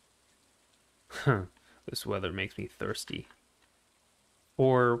 sir. Huh, this weather makes me thirsty.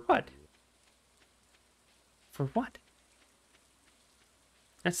 For what? For what?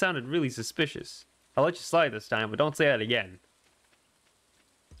 That sounded really suspicious. I'll let you slide this time, but don't say that again.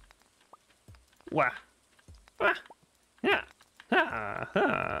 Wah. Wah. Yeah. Ha ha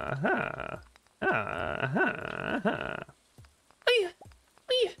ha. Ha ha ha. Oh yeah.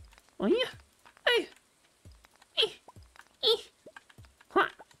 Oh yeah. Oh yeah. Hey. Huh.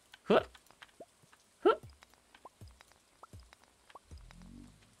 Huh. Huh.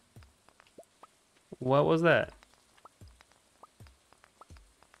 What was that?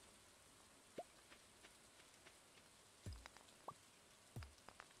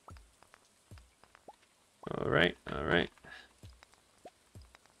 All right, all right.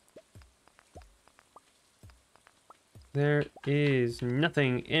 There is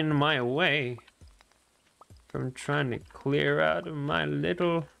nothing in my way from trying to clear out of my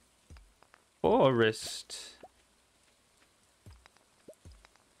little forest.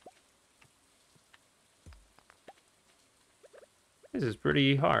 This is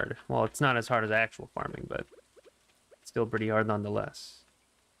pretty hard. Well, it's not as hard as actual farming, but it's still pretty hard nonetheless.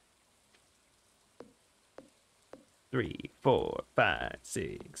 3, 4, 5,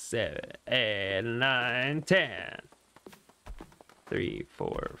 6, 7, 8, 9, 10. 3,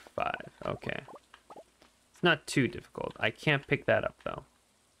 4, 5. Okay. It's not too difficult. I can't pick that up, though.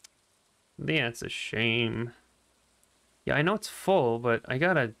 Yeah, it's a shame. Yeah, I know it's full, but I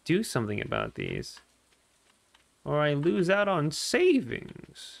gotta do something about these. Or I lose out on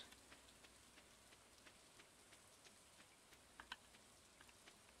savings.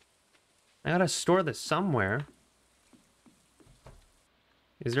 I gotta store this somewhere.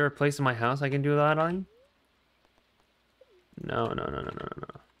 Is there a place in my house I can do that on? No.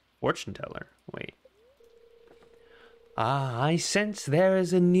 Fortune teller. Wait. Ah, I sense there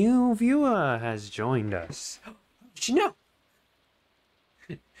is a new viewer has joined us. Did you know?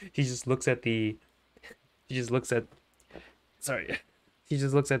 He just looks at the... He just looks at... Sorry. He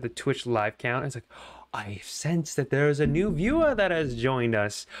just looks at the Twitch live count. It's like, I sense that there is a new viewer that has joined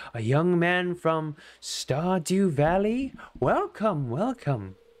us. A young man from Stardew Valley. Welcome,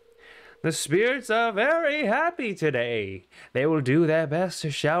 welcome. The spirits are very happy today. They will do their best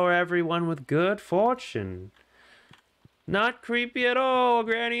to shower everyone with good fortune. Not creepy at all,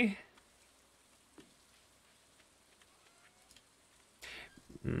 Granny.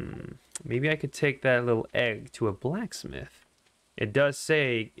 Maybe I could take that little egg to a blacksmith. It does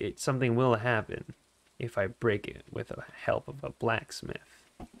say something will happen if I break it with the help of a blacksmith.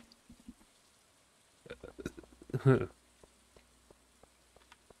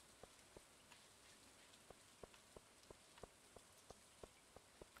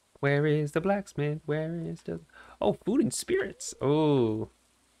 Where is the blacksmith? Where is the... Oh, food and spirits. Oh.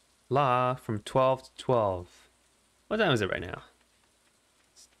 Law from 12 to 12. What time is it right now?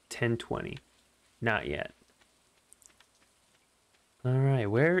 It's 10:20. Not yet. All right,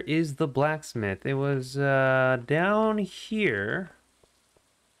 where is the blacksmith? It was down here.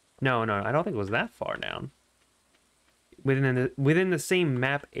 No, no, I don't think it was that far down. Within the same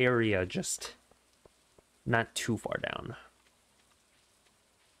map area, just not too far down.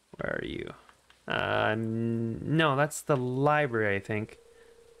 Where are you? No, that's the library, I think.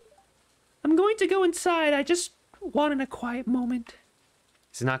 I'm going to go inside. I just wanted a quiet moment.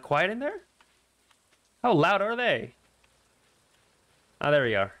 Is it not quiet in there? How loud are they? Ah, there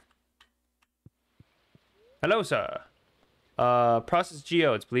we are. Hello, sir. Process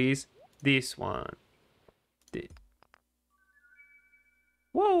geodes, please. This one.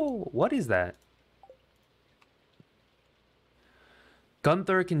 Whoa, what is that?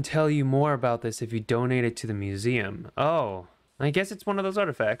 Gunther can tell you more about this if you donate it to the museum. Oh, I guess it's one of those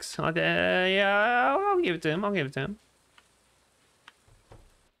artifacts. Yeah, I'll give it to him. I'll give it to him.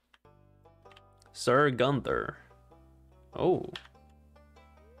 Sir Gunther. Oh.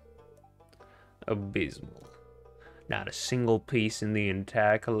 Abysmal. Not a single piece in the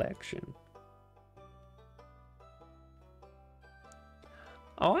entire collection.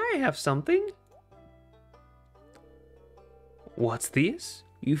 Oh, I have something. What's this?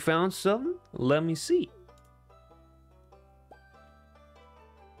 You found something? Let me see.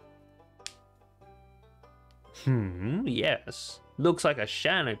 Yes. Looks like a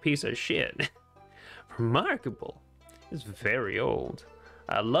shiny piece of shit. Remarkable. It's very old.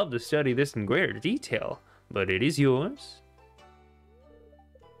 I'd love to study this in greater detail, but it is yours.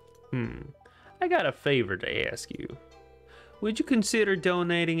 I got a favor to ask you. Would you consider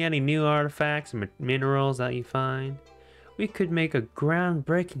donating any new artifacts and minerals that you find? We could make a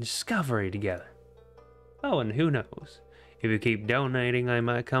groundbreaking discovery together. Oh, and who knows? If you keep donating, I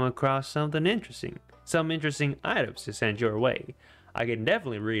might come across something interesting. Some interesting items to send your way. I can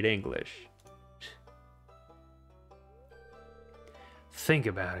definitely read English. Think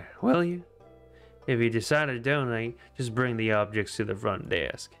about it, will you? If you decide to donate, just bring the objects to the front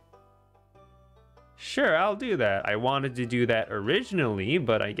desk. Sure, I'll do that. I wanted to do that originally,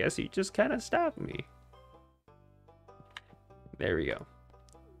 but I guess you just kind of stopped me. There we go.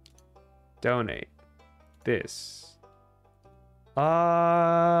 Donate. This.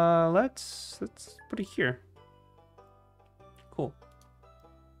 Let's put it here. Cool.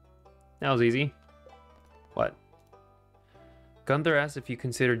 That was easy. What? Gunther asked if you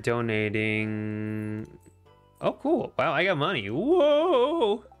consider donating. Oh, cool. Wow, I got money.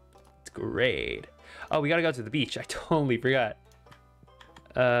 Whoa! It's great. Oh, we gotta go to the beach. I totally forgot.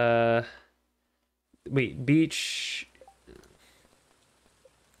 Wait, beach.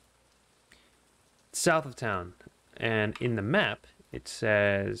 South of town. And in the map, it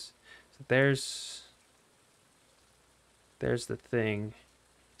says, so there's the thing.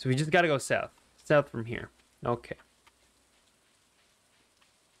 So we just gotta go south. South from here. Okay.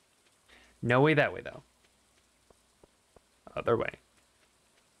 No way that way, though. Other way.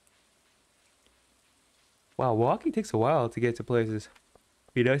 Wow, walking takes a while to get to places.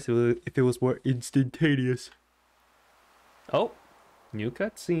 Be nice if it was more instantaneous. Oh, new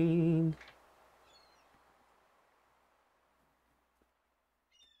cutscene.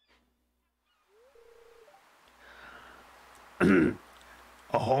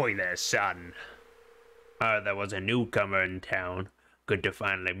 Ahoy there, son. There was a newcomer in town. Good to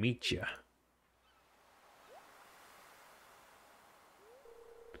finally meet you.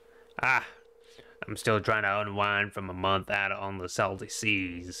 Ah, I'm still trying to unwind from a month out on the salty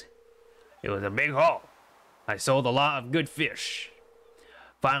seas. It was a big haul. I sold a lot of good fish.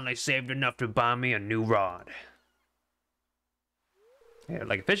 Finally saved enough to buy me a new rod. Yeah,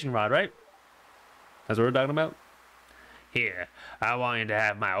 like a fishing rod, right? That's what we're talking about? Here, I want you to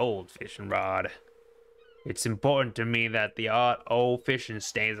have my old fishing rod. It's important to me that the old fishing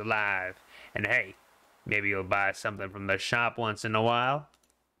stays alive. And hey, maybe you'll buy something from the shop once in a while.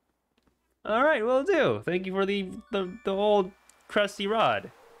 All right, will do. Thank you for the old crusty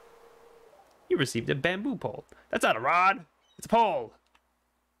rod. You received a bamboo pole. That's not a rod. It's a pole.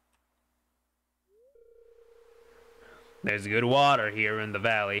 There's good water here in the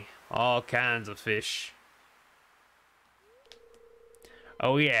valley. All kinds of fish.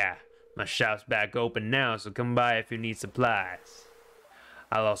 Oh yeah, my shop's back open now, so come by if you need supplies.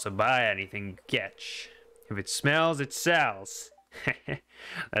 I'll also buy anything you catch. If it smells, it sells.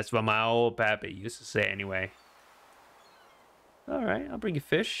 That's what my old pappy used to say anyway. Alright, I'll bring you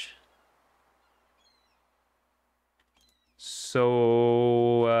fish.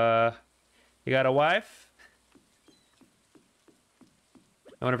 So, you got a wife?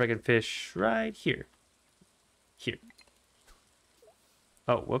 I wonder if I can fish right here. Here.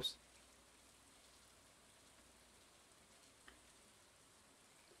 Oh, whoops.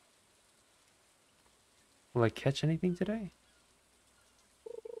 Will I catch anything today?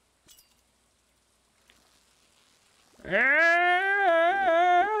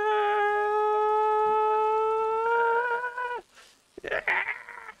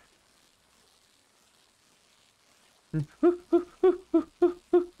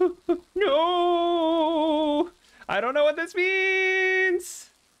 No! I don't know what this means!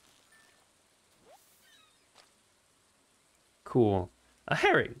 Cool. A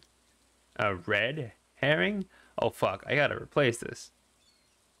herring. A red herring? Oh fuck, I gotta replace this.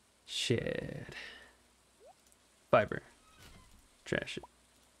 Shit. Fiber. Trash it.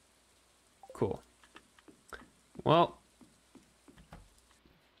 Cool. Well.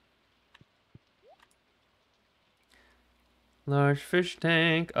 Large fish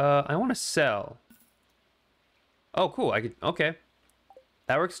tank. I want to sell. Oh, cool. I could. Okay.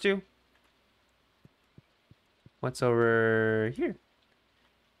 That works too. What's over here?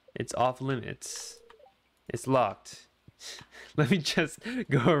 It's off limits. It's locked. Let me just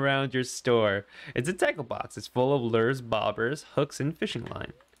go around your store. It's a tackle box. It's full of lures, bobbers, hooks, and fishing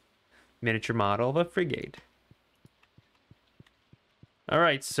line. Miniature model of a frigate. All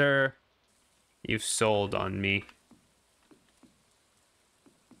right, sir. You've sold on me.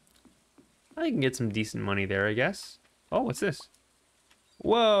 I can get some decent money there, I guess. Oh, what's this?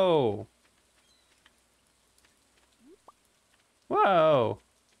 Whoa. Whoa.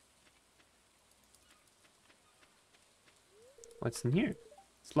 What's in here?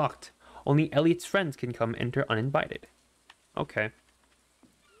 It's locked. Only Elliot's friends can come enter uninvited. Okay.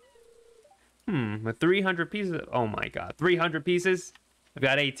 With 300 pieces. Oh my god. 300 pieces? I've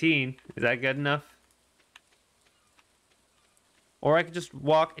got 18. Is that good enough? Or I could just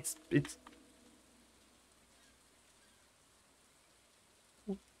walk. It's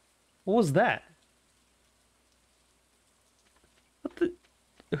What was that? What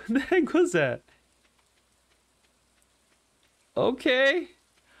the heck was that? Okay.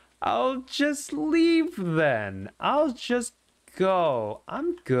 I'll just leave then. I'll just go.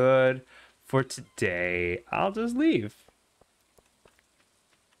 I'm good for today. I'll just leave.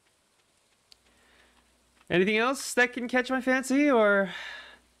 Anything else that can catch my fancy? Or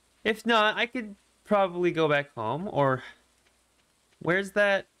if not, I could probably go back home. Or where's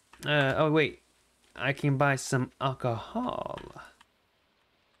that? Oh, wait. I can buy some alcohol.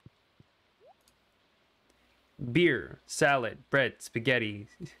 Beer, salad, bread, spaghetti.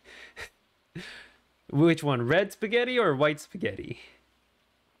 Which one? Red spaghetti or white spaghetti?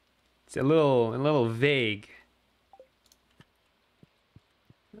 It's a little vague.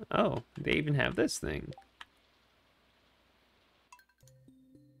 Oh, they even have this thing.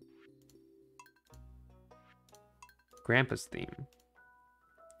 Grandpa's theme.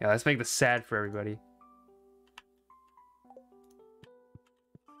 Yeah, let's make this sad for everybody.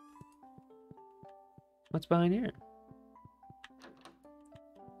 What's behind here?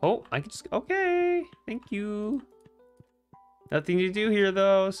 Oh, I can just... Okay, thank you. Nothing to do here,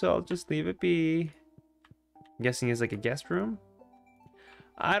 though, so I'll just leave it be. I'm guessing it's like a guest room?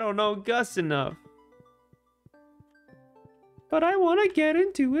 I don't know Gus enough. But I want to get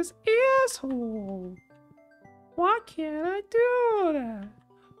into his asshole. Why can't I do that?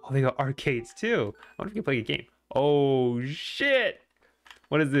 Oh, they got arcades, too. I wonder if we can play a game. Oh, shit.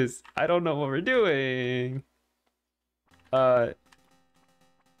 What is this? I don't know what we're doing. Wait,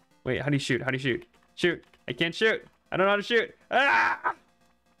 how do you shoot? How do you shoot? Shoot. I can't shoot. I don't know how to shoot. Ah!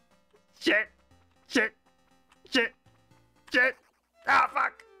 Shit. Shit. Shit. Shit. Ah,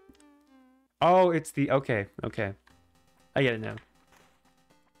 fuck. Oh, it's the... Okay. Okay. I get it now.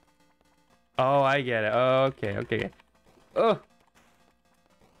 Oh, I get it. Oh, okay. Okay. Oh.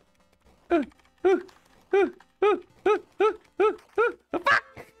 Fuck!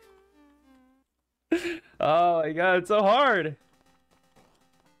 Oh my god, it's so hard.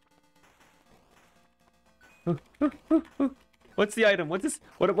 What's the item? What's this?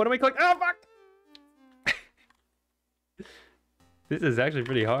 What am I collecting? Oh fuck! This is actually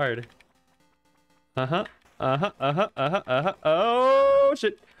pretty hard. Oh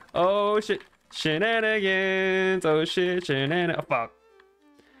shit! Oh shit! Shenanigans! Oh shit! Shenanigans! Oh fuck!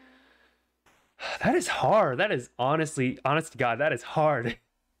 That is hard. That is honest to God, that is hard.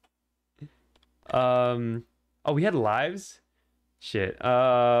 Oh, we had lives? Shit.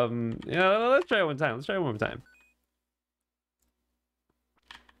 Yeah, let's try it one time. Let's try it one more time.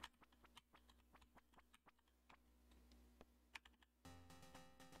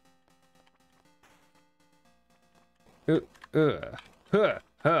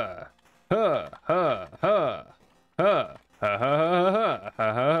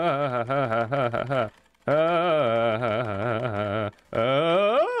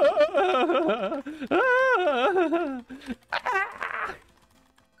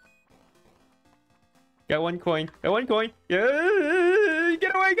 one coin. Got one coin. Yeah,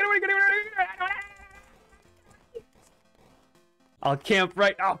 get away, get away, get away. I'll camp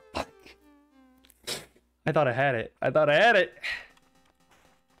right. Oh, fuck. I thought I had it. I thought I had it.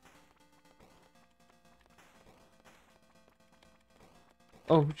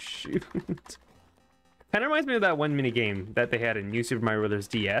 Oh, shoot. Kind of reminds me of that one mini game that they had in New Super Mario Bros.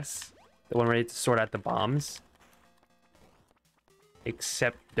 DS. The one where you had to sort out the bombs.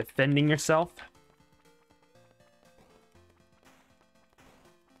 Except defending yourself.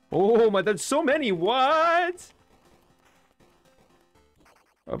 Oh my, there's so many. What?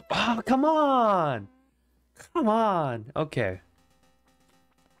 Oh, come on. Come on. Okay.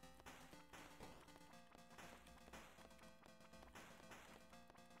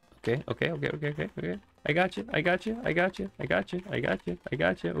 Okay. I got you. I got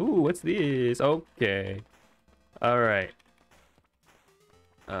you. Ooh, what's this? Okay. All right.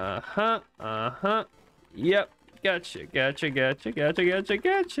 Uh-huh. Yep. Gotcha.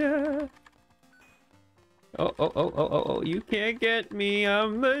 Oh, you can't get me.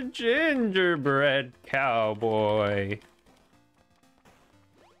 I'm the gingerbread cowboy.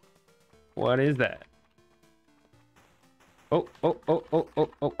 What is that? Oh,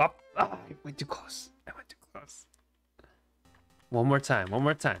 up. Ah, I went too close. One more time.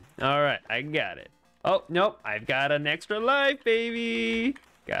 All right, I got it. Oh, nope, I've got an extra life, baby.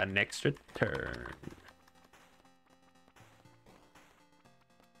 Got an extra turn.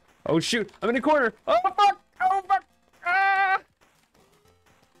 Oh, shoot, I'm in the corner. Oh, fuck. Ah!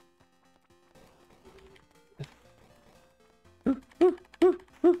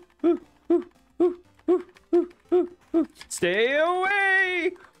 Stay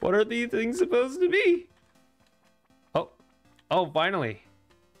away! What are these things supposed to be? Oh, finally.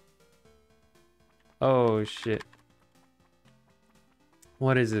 Oh, shit.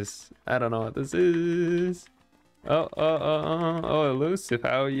 What is this? I don't know what this is. Oh, elusive.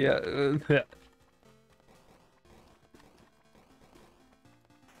 How yeah.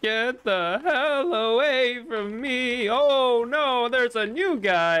 Get the hell away from me. Oh, no, there's a new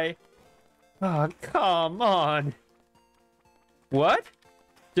guy. Oh, come on. What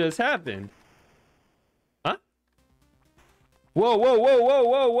just happened? Huh? Whoa.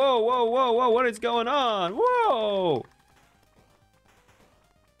 What is going on? Whoa.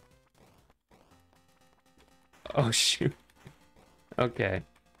 Oh, shoot. Okay.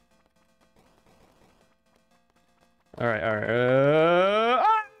 All right.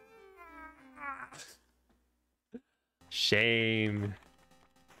 Shame.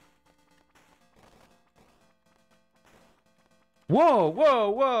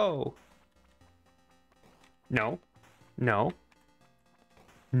 Whoa. No.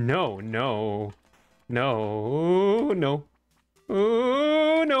 Oh, no.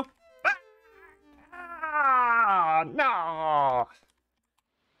 Ah, no.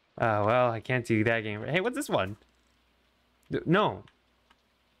 Oh, well, I can't do that game. Hey, what's this one? No.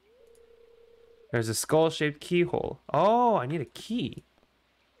 There's a skull-shaped keyhole. Oh, I need a key.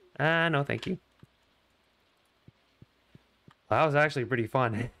 No, thank you. Well, that was actually pretty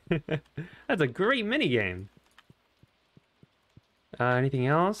fun. That's a great minigame. Anything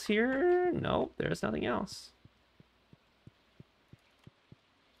else here? Nope, there's nothing else.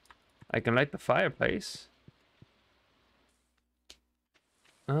 I can light the fireplace.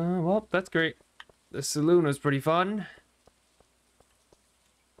 Well, that's great. The saloon was pretty fun.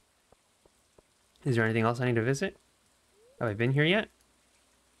 Is there anything else I need to visit? Have I been here yet?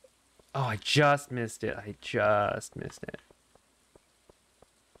 Oh, I just missed it.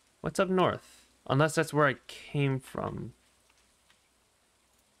 What's up north? Unless that's where I came from.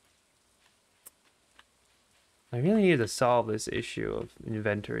 I really need to solve this issue of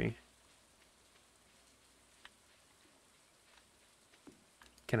inventory.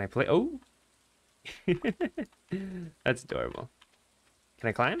 Can I play? Oh! That's adorable. Can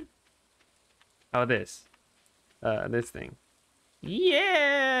I climb? Oh, this. This thing.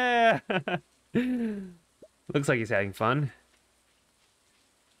 Yeah! Looks like he's having fun.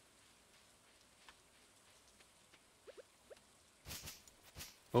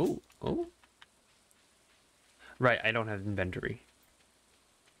 Oh. Right, I don't have inventory.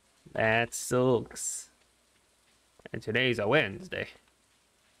 That sucks. And today's a Wednesday.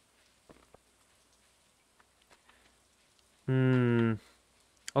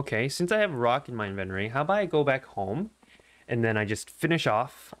 Okay, since I have rock in my inventory, how about I go back home and then I just finish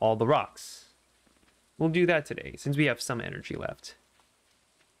off all the rocks? We'll do that today, since we have some energy left.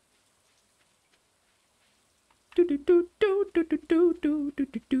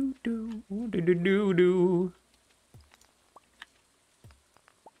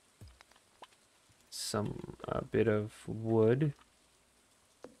 a bit of wood.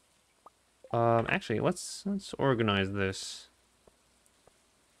 Actually, let's organize this.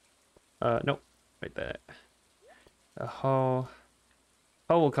 Nope, right there. The hoe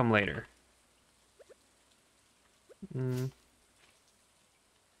will come later. Oh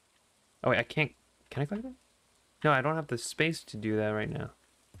wait, I can't. Can I collect that? No, I don't have the space to do that right now.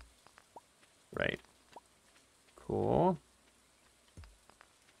 Right. Cool.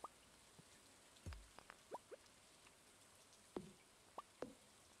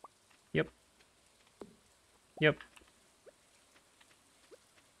 Yep. Yep.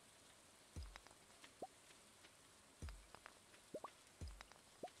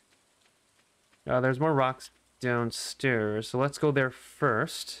 There's more rocks downstairs, so let's go there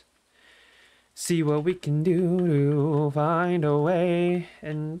first. See what we can do to find a way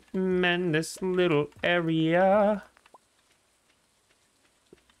and mend this little area.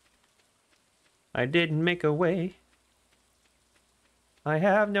 I didn't make a way. I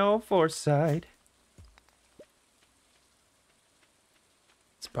have no foresight.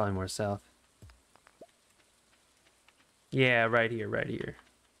 It's probably more south. Yeah, right here, right here.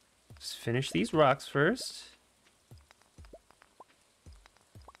 Just finish these rocks first.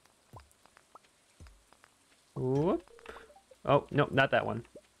 Whoop. Oh, no, not that one.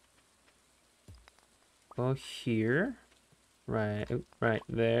 Go here. Right, right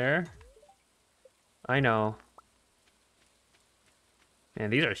there. I know.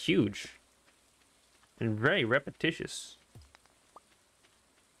 Man, these are huge. And very repetitious.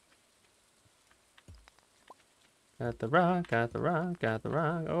 Got the rock, got the rock, got the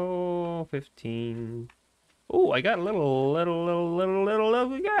rock. Oh, 15. Oh, I got a little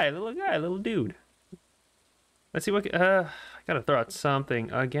guy, little dude. Let's see what, I gotta throw out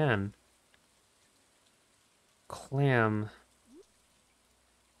something again. Clam.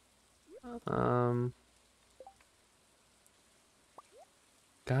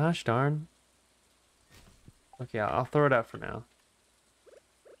 Gosh darn. Okay, I'll throw it out for now.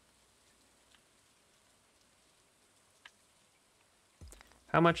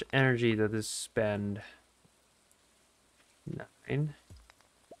 How much energy does this spend? 9.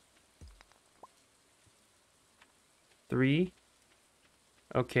 3.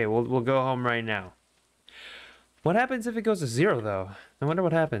 Okay, we'll go home right now. What happens if it goes to 0 though? I wonder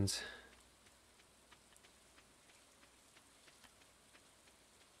what happens.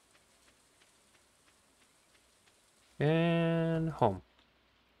 And home.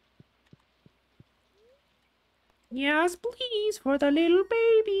 Yes, please, for the little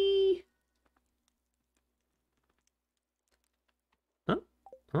baby. Huh?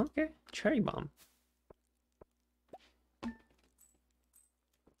 Okay, cherry bomb.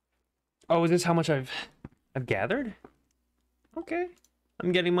 Oh, is this how much I've gathered? Okay.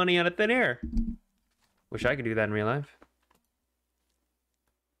 I'm getting money out of thin air. Wish I could do that in real life.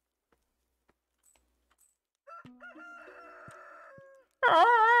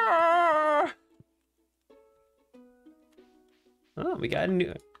 Ah! Oh, we got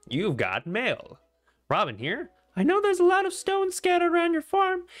new. You've got mail. Robin here. I know there's a lot of stone scattered around your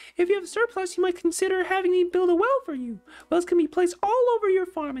farm. If you have a surplus, you might consider having me build a well for you. Wells can be placed all over your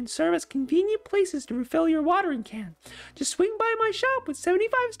farm and serve as convenient places to refill your watering can. Just swing by my shop with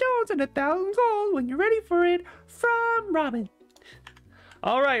 75 stones and 1,000 gold when you're ready for it. From Robin.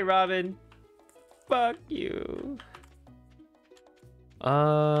 All right, Robin. Fuck you.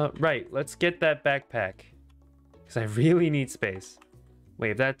 Right. Let's get that backpack. Because I really need space.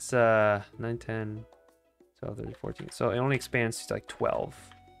 Wait, that's, 9, 10... 12, 13, 14. So it only expands to like 12.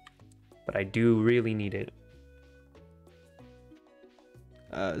 But I do really need it.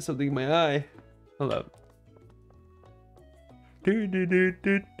 Something in my eye. Hold up.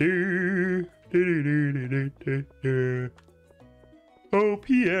 Oh,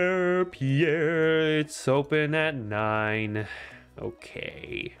 Pierre, Pierre, it's open at 9.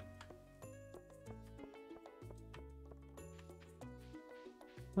 Okay.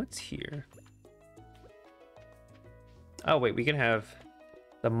 What's here? Oh, wait, we can have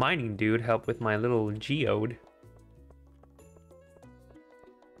the mining dude help with my little geode.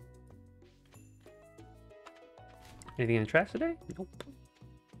 Anything in the trash today? Nope.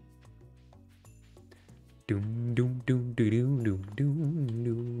 Doom, doom, doom, doom, doom, doom,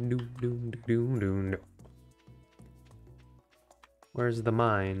 doom, doom, doom, doom, doom. Where's the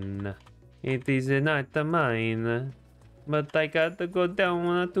mine? It is not the mine, but I got to go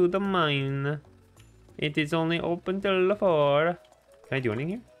down to the mine. It is only open till 4. Can I do anything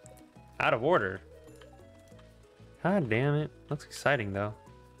here? Out of order. God damn it. Looks exciting though.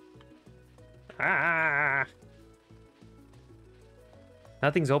 Ah!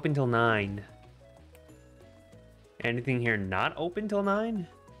 Nothing's open till 9. Anything here not open till 9?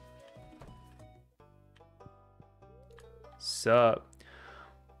 Sup?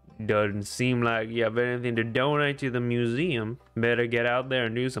 Doesn't seem like you have anything to donate to the museum. Better get out there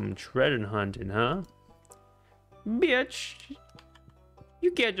and do some treasure hunting, huh? Bitch!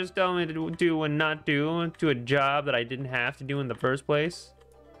 You can't just tell me to do and not do a job that I didn't have to do in the first place.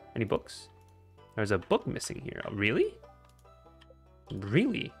 Any books? There's a book missing here. Oh, really?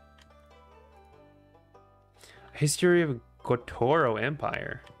 Really? History of Gotoro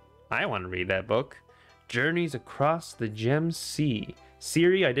Empire. I want to read that book. Journeys Across the Gem Sea.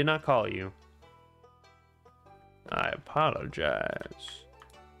 Siri, I did not call you. I apologize.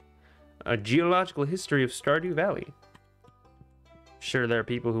 A geological history of Stardew Valley. Sure, there are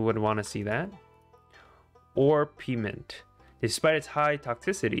people who would want to see that. Or piment. Despite its high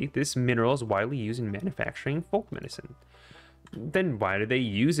toxicity, this mineral is widely used in manufacturing folk medicine. Then why do they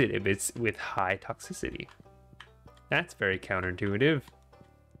use it if it's with high toxicity? That's very counterintuitive.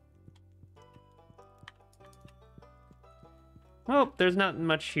 Well, there's not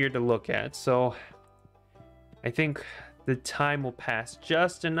much here to look at, so I think the time will pass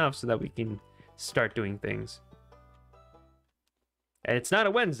just enough so that we can start doing things. And it's not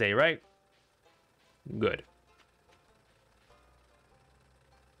a Wednesday, right? Good.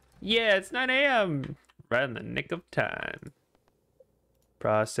 Yeah, it's 9 a.m. Right in the nick of time.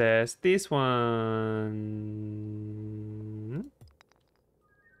 Process this one.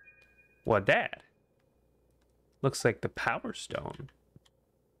 What that? Looks like the Power Stone.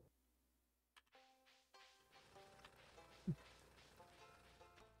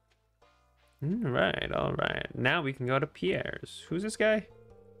 All right. Now we can go to Pierre's. Who's this guy?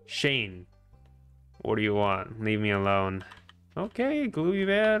 Shane. What do you want? Leave me alone. Okay, Gloomy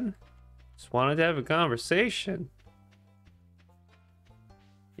Man. Just wanted to have a conversation.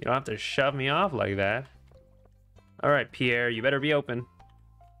 You don't have to shove me off like that. All right, Pierre, you better be open.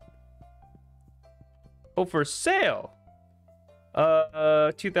 Oh, for sale.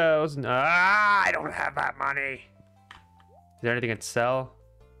 2,000. I don't have that money. Is there anything I can sell?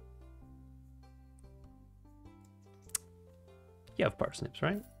 You have parsnips,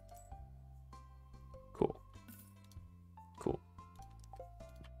 right? Cool. Cool.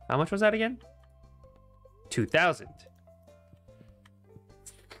 How much was that again? 2,000.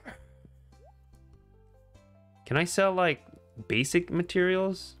 Can I sell, like, basic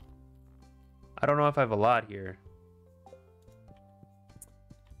materials? I don't know if I have a lot here.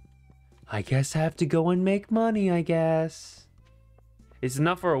 I guess I have to go and make money, I guess. It's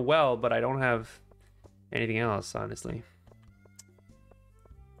enough for a well, but I don't have anything else, honestly.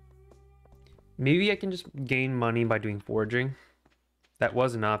 Maybe I can just gain money by doing foraging. That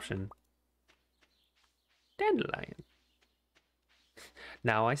was an option. Dandelion.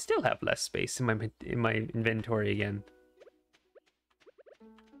 Now I still have less space in my inventory again.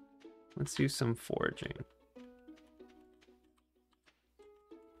 Let's do some foraging.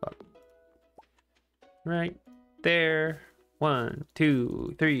 Fuck. Right there. 1,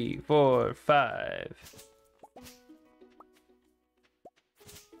 2, 3, 4, 5.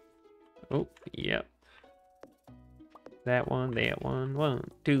 Oh, yep. That one, that one.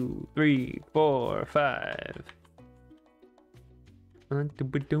 1, 2, 3, 4, 5.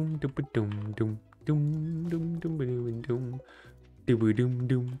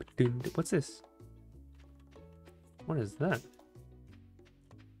 What's this? What is that?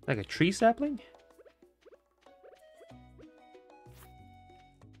 Like a tree sapling?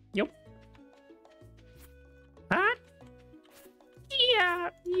 Yep. Huh? Yeah.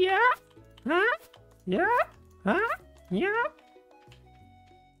 Yeah. Huh? Yeah. Huh? Yeah.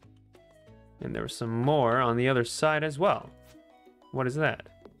 And there was some more on the other side as well. What is that?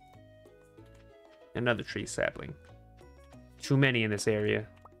 Another tree sapling. Too many in this area.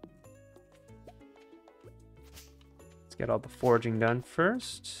 Let's get all the foraging done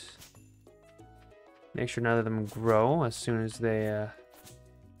first. Make sure none of them grow as soon as they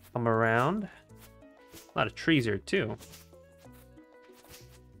come around. A lot of trees here too.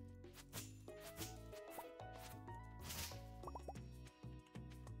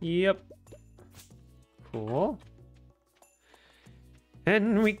 Yep. Cool.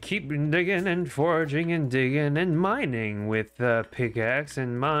 And we keep digging and foraging and digging and mining with the pickaxe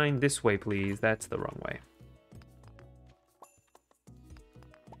and mine this way, please. That's the wrong way.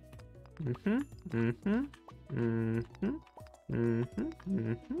 And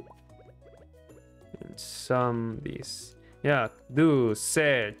some these. Yeah, do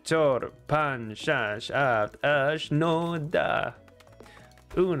se chor pan shash apt ash no da.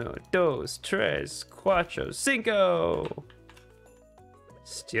 Uno, dos, tres, cuatro, cinco.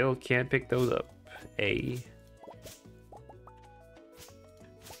 Still can't pick those up. A.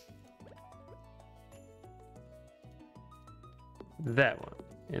 that one,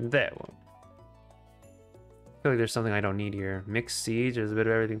 and that one. I feel like there's something I don't need here. Mixed seeds, there's a bit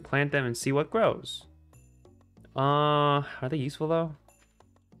of everything. Plant them and see what grows. Are they useful though?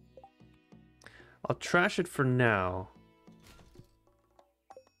 I'll trash it for now.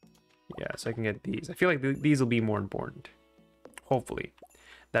 Yeah, so I can get these. I feel like these will be more important. Hopefully.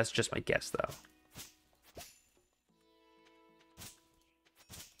 That's just my guess though.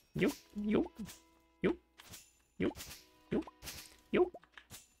 Yo, yo, yo, yo, yo, yo, yo.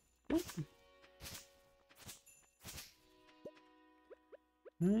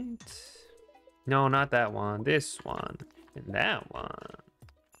 Right. No, not that one. This one. And that one.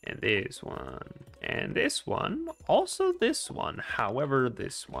 And this one. And this one. Also this one. However,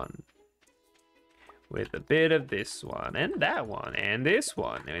 this one. With a bit of this one. And that one. And this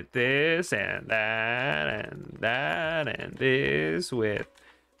one. With this and that. And that. And this. With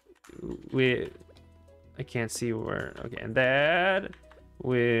I can't see where. Okay. And that.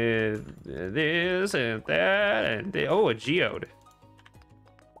 With this and that. And oh, a geode.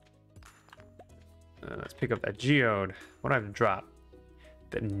 Let's pick up that geode. What do I have to drop?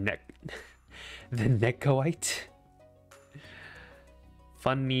 The the Necoite.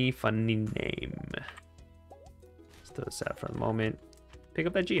 Funny name. Let's throw this out for a moment. Pick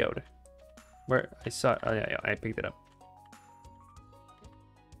up that geode. Where I saw it. Oh yeah, I picked it up.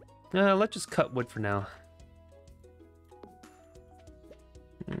 Let's just cut wood for now.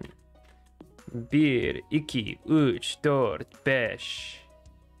 Bir, iki, üç, dört, beş.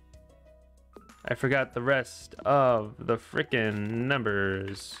 I forgot the rest of the frickin'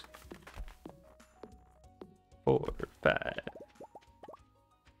 numbers. 4, 5.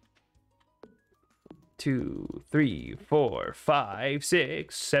 2, 3, 4, 5,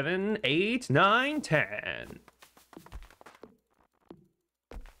 6, 7, 8, 9, 10.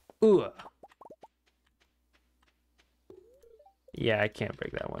 Ooh. Yeah, I can't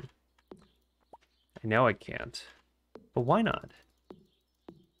break that one. I know I can't. But why not?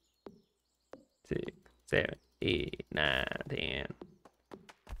 6, 7, 8, 9, 10.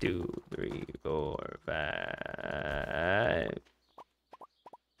 2, 3, 4, 5.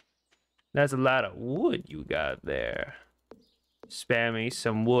 That's a lot of wood you got there. Spare me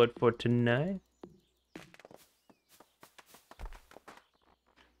some wood for tonight.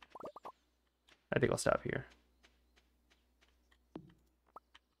 I think I'll stop here.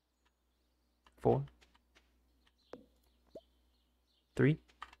 4, 3,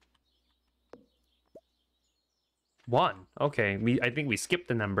 1. Okay, I think we skipped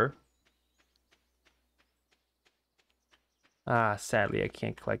the number. Sadly, I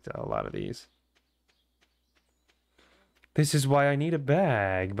can't collect a lot of these. This is why I need a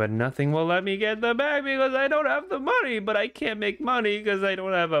bag, but nothing will let me get the bag because I don't have the money, but I can't make money because I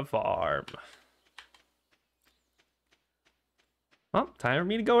don't have a farm. Well, time for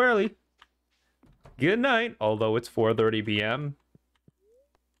me to go early. Good night, although it's 4:30 p.m.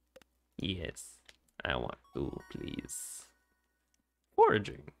 Yes, I want food, please.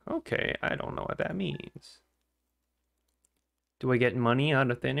 Foraging. Okay, I don't know what that means. Do I get money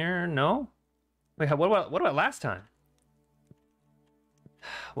out of thin air? No? Wait, what about last time?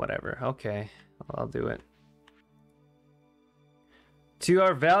 Whatever, okay. I'll do it. To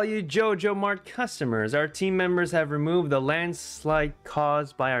our valued JoJo Mart customers, our team members have removed the landslide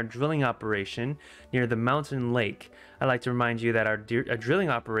caused by our drilling operation near the mountain lake. I'd like to remind you that our drilling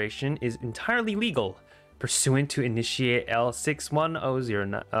operation is entirely legal, pursuant to Initiate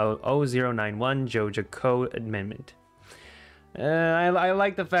L610091 JoJo Code Amendment. I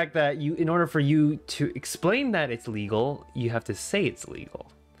like the fact that in order for you to explain that it's legal, you have to say it's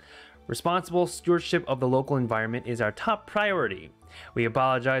legal. Responsible stewardship of the local environment is our top priority. We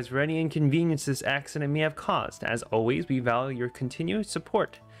apologize for any inconvenience this accident may have caused. As always, we value your continued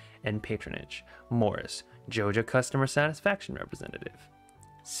support and patronage. Morris, JoJo Customer Satisfaction Representative.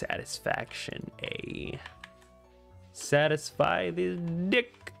 Satisfaction, eh? Satisfy the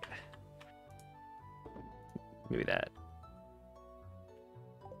dick. Maybe that.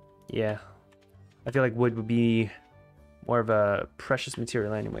 Yeah. I feel like wood would be more of a precious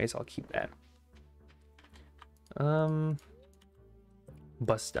material anyways. I'll keep that.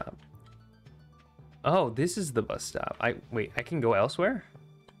 Bus stop. Oh, this is the bus stop. Wait, I can go elsewhere?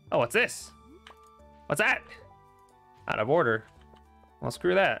 Oh, what's this? What's that? Out of order. Well,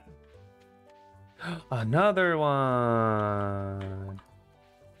 screw that. Another one.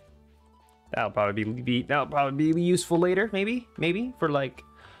 That'll probably be useful later, maybe for like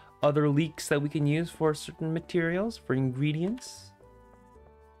other leaks that we can use for certain materials, for ingredients.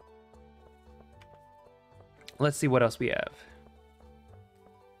 Let's see what else we have.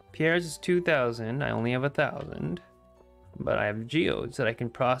 Pierre's is 2,000. I only have 1,000. But I have geodes that I can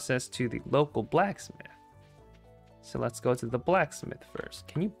process to the local blacksmith. So let's go to the blacksmith first.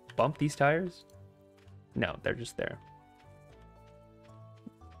 Can you bump these tires? No, they're just there.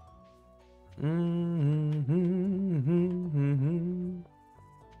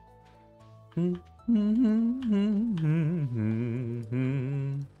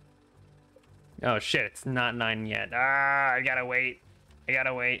 Oh shit, it's not 9 yet. Ah, I gotta wait. I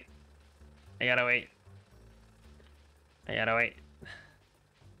gotta wait. I gotta wait. I gotta wait.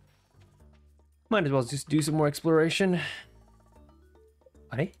 Might as well just do some more exploration.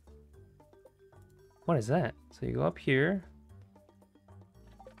 What? What is that? So you go up here.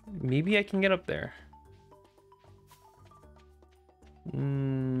 Maybe I can get up there.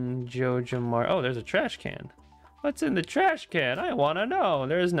 Jojo Mar. Oh, there's a trash can. What's in the trash can? I want to know.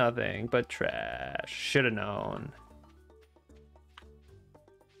 There's nothing but trash. Should have known.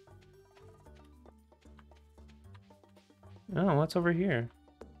 Oh, what's over here?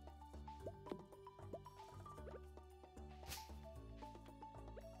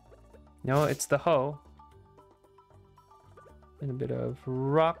 No, it's the hoe. And a bit of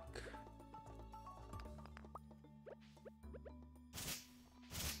rock.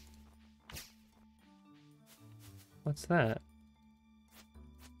 What's that?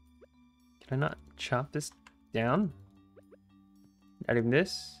 Can I not chop this down? Not even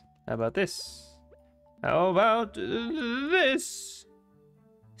this? How about this? How about this?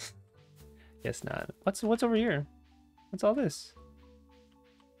 Guess not. What's over here? What's all this?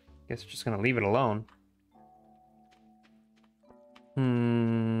 Guess we're just gonna leave it alone.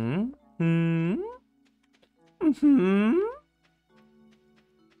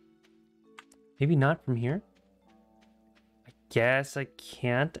 Maybe not from here. I guess I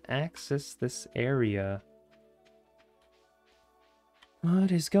can't access this area.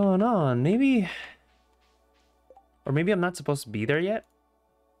 What is going on? Maybe... Or maybe I'm not supposed to be there yet?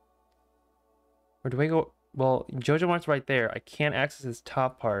 Or do I go... Well, Jojo Mart's right there. I can't access this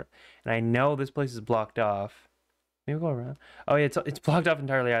top part. And I know this place is blocked off. Maybe we'll go around. Oh yeah, it's blocked off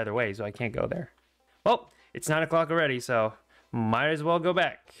entirely either way, so I can't go there. Well, it's 9 o'clock already, so might as well go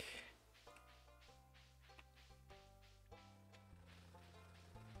back.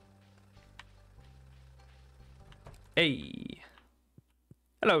 Hey.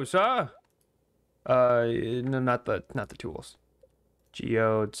 Hello, sir. No, not the tools.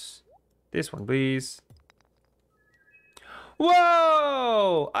 Geodes. This one, please.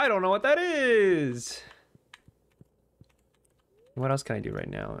 Whoa! I don't know what that is. What else can I do right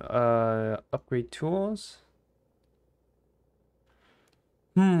now? Upgrade tools.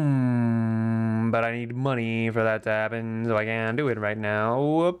 But I need money for that to happen, so I can't do it right now.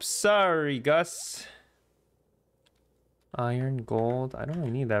 Whoops, sorry, Gus. Iron, gold. I don't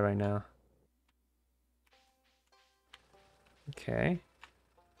really need that right now. Okay.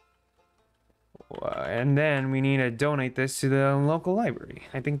 And then we need to donate this to the local library.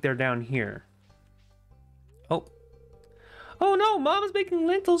 I think they're down here. Oh. Oh no, Mom's making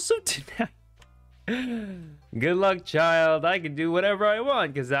lentil soup tonight. Good luck, child. I can do whatever I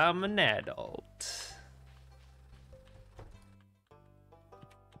want because I'm an adult.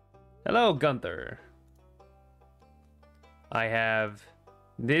 Hello, Gunther. I have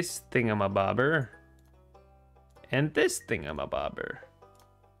this thingamabobber and this thingamabobber.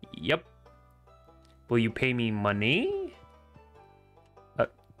 Yep. Will you pay me money?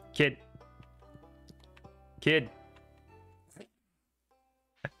 Kid. Kid.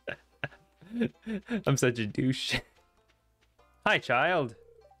 I'm such a douche. Hi, child.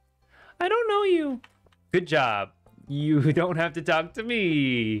 I don't know you. Good job. You don't have to talk to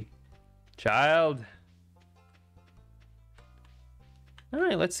me. Child.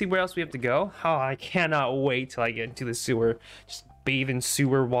 Alright, let's see where else we have to go. Oh, I cannot wait till I get into the sewer. Just bathe in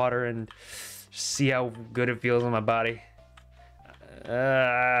sewer water and see how good it feels on my body.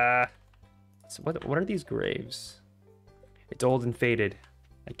 So what are these graves? It's old and faded.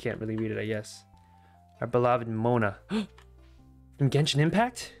 I can't really read it, I guess. Our beloved Mona. From Genshin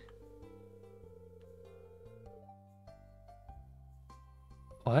Impact?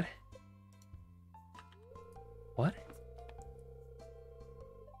 What? What?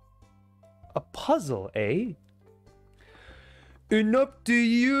 A puzzle, eh? Up to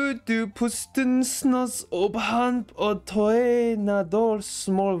you to pusten snos obhan og toy nador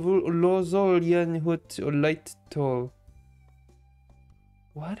small lozol yen hut light tol.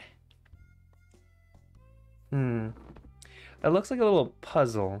 What? That looks like a little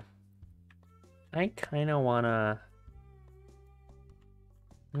puzzle. I kind of wanna...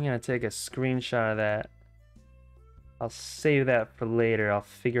 I'm gonna take a screenshot of that. I'll save that for later. I'll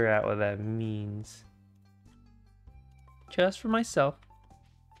figure out what that means. Just for myself.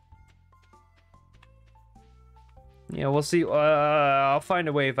 Yeah, we'll see. I'll find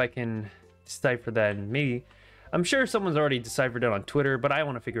a way if I can decipher that. And maybe, I'm sure someone's already deciphered it on Twitter, but I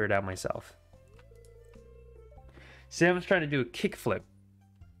want to figure it out myself. Sam's trying to do a kickflip.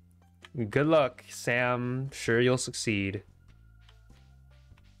 Good luck, Sam. Sure you'll succeed.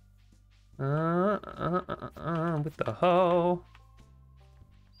 With the hoe.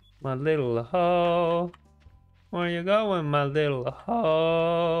 My little hoe. Where you going, my little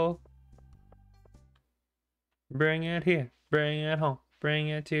hoe? Bring it here. Bring it home. Bring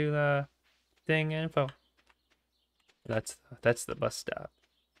it to the thing info. That's the bus stop.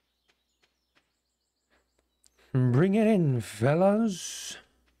 Bring it in, fellas.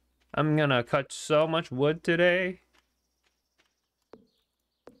 I'm gonna cut so much wood today.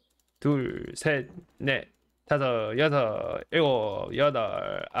 둘, 셋, 넷, 다섯, 여섯, 일곱,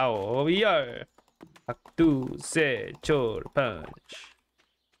 여덟, 아홉, 열. Do, say, chore, punch.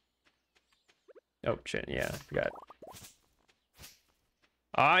 Oh shit, yeah, I forgot.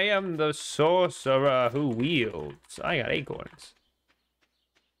 I am the sorcerer who wields. I got acorns.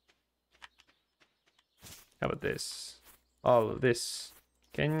 How about this? All of this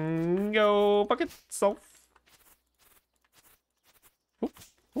can go bucket self. Oop,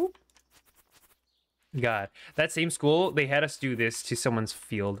 oop. God, that same school, they had us do this to someone's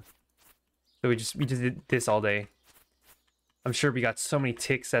field. So we just did this all day. I'm sure we got so many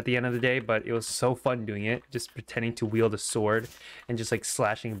ticks at the end of the day, but it was so fun doing it. Just pretending to wield a sword and just like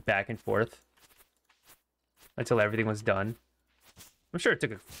slashing back and forth until everything was done. I'm sure it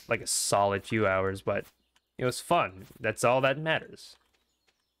took like a solid few hours, but it was fun. That's all that matters.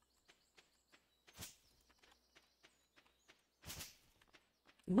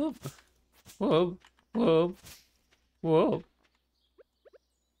 Whoop. Whoop. Whoop. Whoop.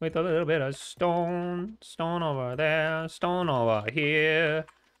 With a little bit of stone. Stone over there. Stone over here.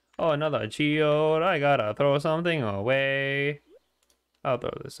 Oh, another geode. I gotta throw something away. I'll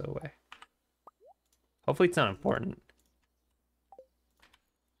throw this away. Hopefully it's not important.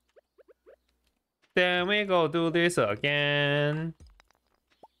 Then we go do this again.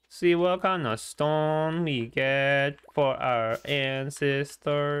 See what kind of stone we get for our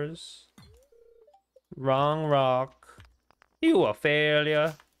ancestors. Wrong rock. You a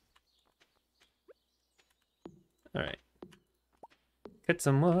failure. Alright. Get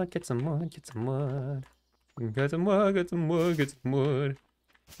some wood, get some wood, get some wood. Get some wood, get some wood, get some wood.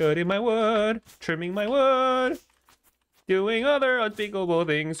 Cutting my wood, trimming my wood. Doing other unspeakable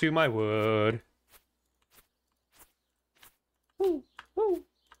things to my wood. Woo, woo,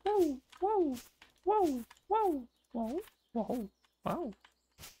 woo, woo, woo, woo, woo, woo, wow.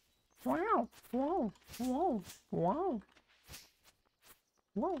 Wow, wow, wow, wow.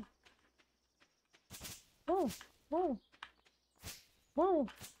 Whoa. Whoa. Whoa. Whoa.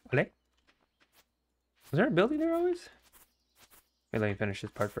 Hello? Was there a building there always? Wait, let me finish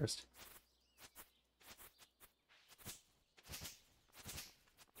this part first.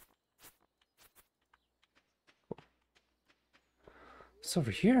 It's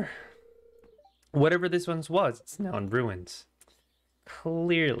over here. Whatever this one was, it's now in ruins.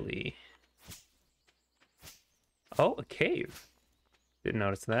 Clearly. Oh, a cave. Didn't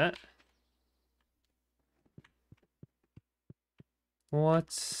notice that.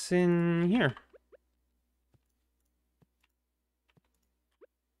 What's in here?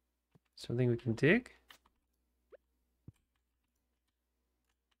 Something we can dig?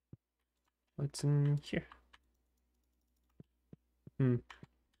 What's in here?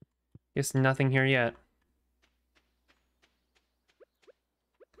 Guess nothing here yet.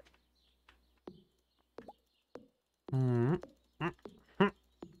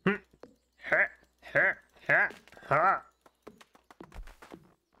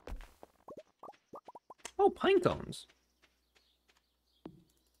 Oh, pine cones.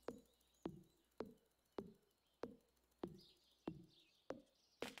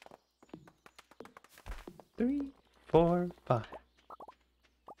 Three, 4, 5.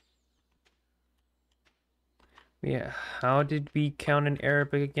 Yeah, how did we count in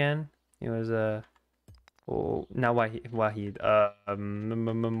Arabic again? It was oh, not Wahid. Wahid.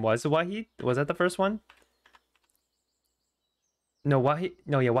 Was it Wahid? Was that the first one? No, Wahid.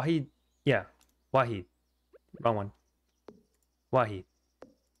 No, yeah, Wahid. Yeah, Wahid. Wrong one. Wahid.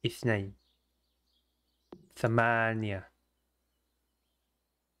 اثنين. ثمانية.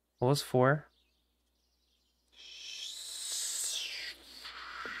 What was 4?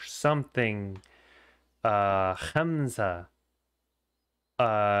 Something. خمسة.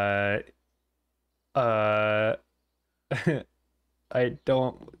 I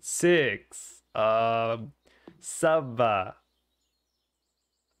don't. 6. Saba.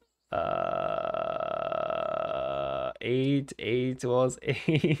 8 was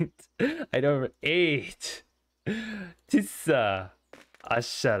 8. I don't 8. Tissa.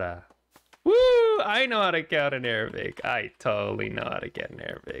 Ashara. Woo! I know how to count in Arabic. I totally know how to get in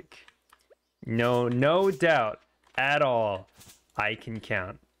Arabic. No doubt at all. I can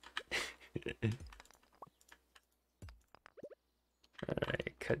count.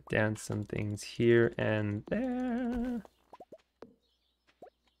 Alright, cut down some things here and there.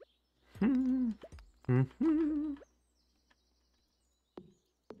 Do,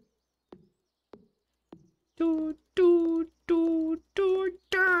 do, do, do, do,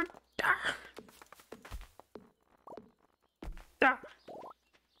 da. Da.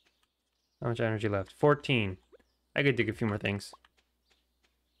 How much energy left? 14. I could dig a few more things.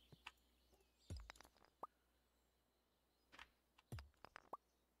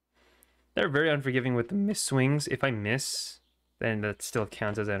 They're very unforgiving with the miss swings. If I miss, then that still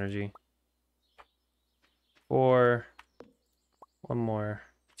counts as energy. 4. One more.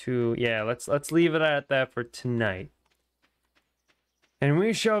 2. Yeah, let's leave it at that for tonight. And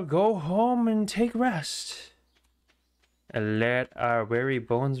we shall go home and take rest. And let our weary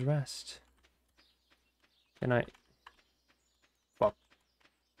bones rest. And well,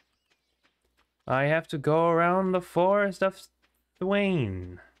 I have to go around the forest of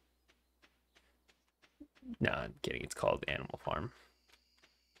Thwain. No, I'm kidding. It's called Animal Farm.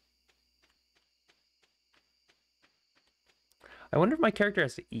 I wonder if my character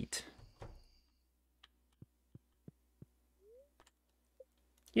has to eat.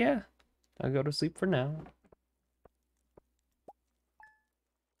 Yeah, I'll go to sleep for now.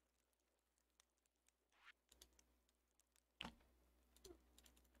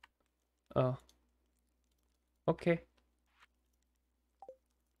 Oh. Okay.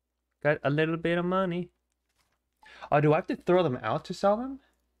 Got a little bit of money. Oh, do I have to throw them out to sell them?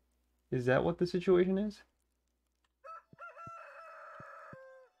 Is that what the situation is?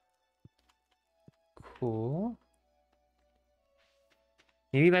 Cool.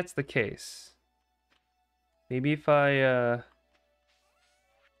 Maybe that's the case. Maybe if I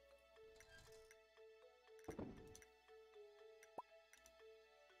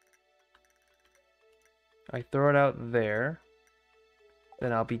throw it out there,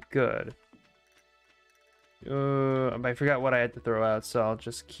 then I'll be good. I forgot what I had to throw out, so I'll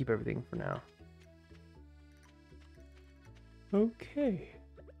just keep everything for now. Okay.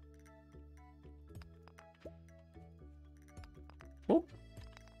 Oh.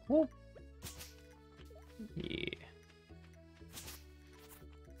 Oh. Yeah.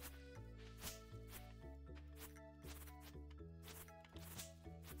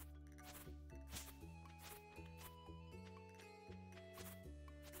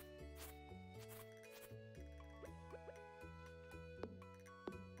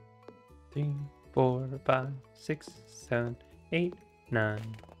 Three, 4, 5, 6, 7, 8,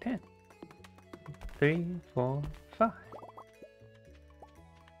 9, 10. 3, 4, 5.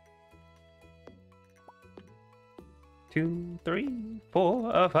 2, 3,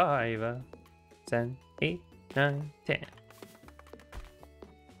 4, 5, 7, 8, 9, 10.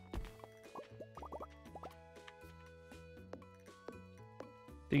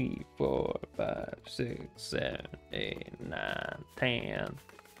 Three, 4, 5, 6, 7, 8, 9, 10.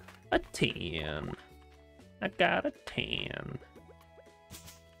 A 10. I got a 10.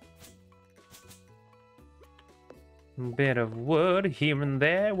 Bit of wood here and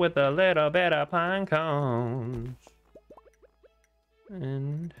there with a little bit of pine cones.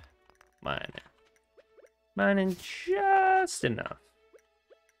 And mining just enough.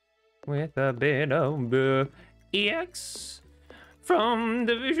 With a bit of EX from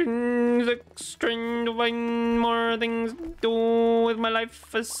divisions extrained to find more things to do with my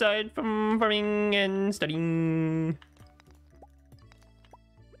life aside from farming and studying.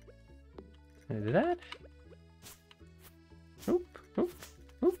 Can I do that? Oop, oop,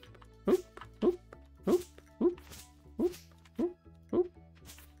 oop, oop, oop, oop, oop, oop, oop, oop.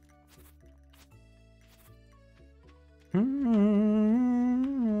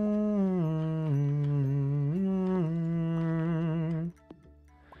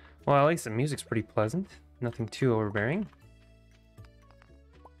 Well, at least the music's pretty pleasant. Nothing too overbearing.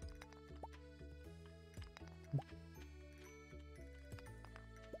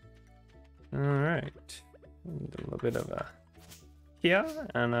 Alright. A little bit of a here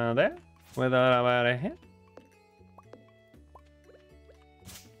and there. Without about a hit.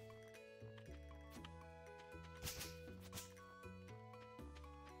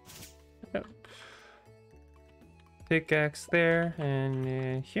 Yep. Pickaxe there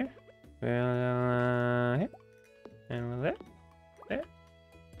and here. Well, here. And there. There.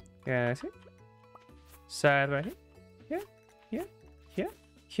 Yeah, see? Side right here. Yeah. Yeah. Yeah.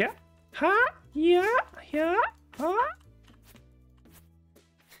 Yeah. Ha! Yeah. Yeah. Ha!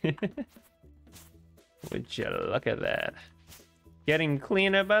 Would you look at that? Getting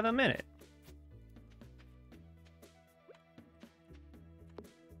cleaner by the minute.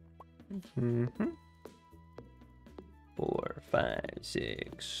 Mm-hmm. 4, 5,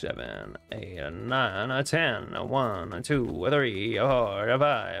 6, 7, 8, 9, 10, 1, 2, 3, 4,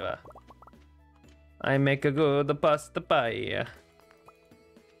 5. I make a good pasta pie.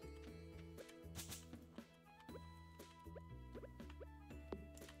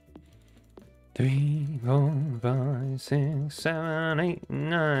 Three, 4, 5, 6, 7, 8,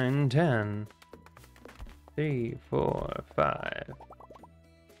 9, 10. 3, 4, 5.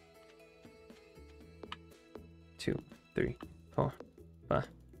 2, 3, 4, 5,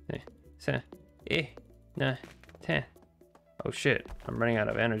 6, 7, 8, 9, 10. Oh shit, I'm running out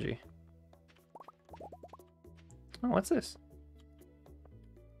of energy. Oh, what's this?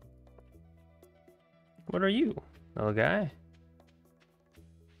 What are you, little guy?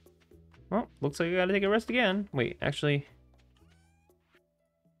 Well, looks like I gotta take a rest again. Wait, actually,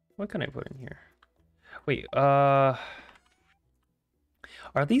 what can I put in here? Wait, are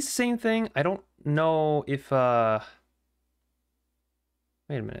these the same thing? I don't know if, wait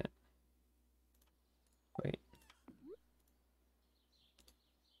a minute. Wait.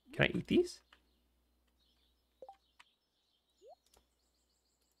 Can I eat these?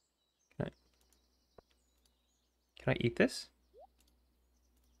 Can I eat this?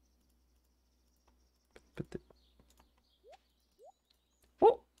 Put the...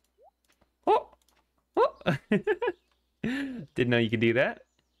 Oh! Oh! Oh! Didn't know you could do that.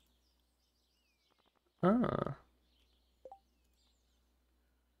 Ah.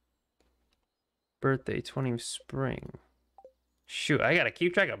 Birthday, 20th spring. Shoot, I gotta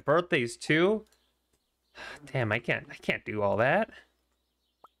keep track of birthdays too. Damn, I can't do all that.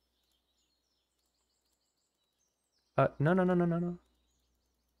 No. No,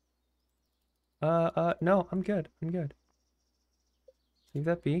 I'm good. I'm good. Leave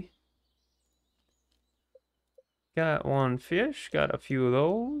that be. Got one fish, got a few of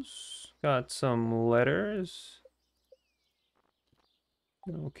those. Got some letters.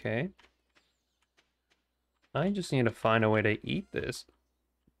 Okay. I just need to find a way to eat this.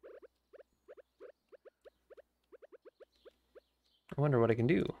 I wonder what I can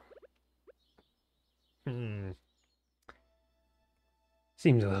do.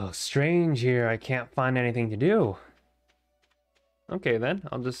 Seems a little strange here. I can't find anything to do. Okay then,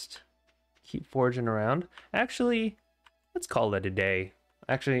 I'll just keep foraging around. Actually, let's call it a day.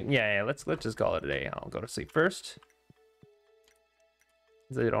 Actually, yeah, let's just call it a day. I'll go to sleep first.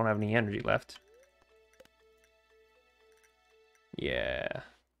 I don't have any energy left. Yeah.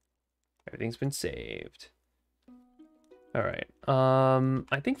 Everything's been saved. All right.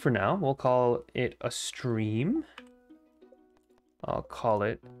 I think for now we'll call it a stream. I'll call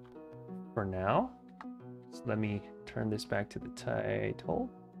it for now. So let me turn this back to the title.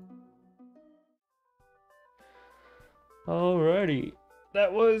 Alrighty.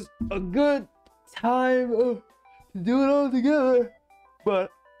 That was a good time to do it all together. But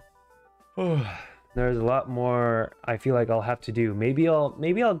there's a lot more I feel like I'll have to do. Maybe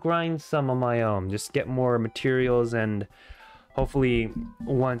I'll grind some on my own, just get more materials, and hopefully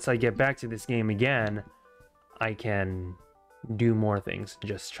once I get back to this game again, I can do more things.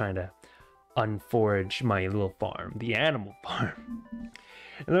 Just trying to unforage my little farm, the animal farm.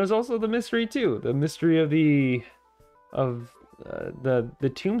 And there's also the mystery too, the mystery of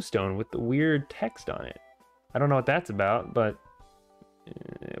the tombstone with the weird text on it. I don't know what that's about, but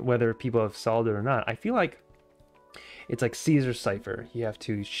whether people have solved it or not. I feel like it's like Caesar cipher. You have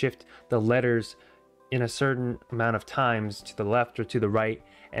to shift the letters in a certain amount of times to the left or to the right,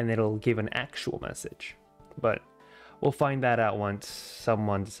 and it'll give an actual message. But we'll find that out once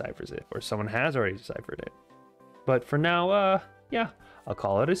someone deciphers it, or someone has already deciphered it. But for now, yeah, I'll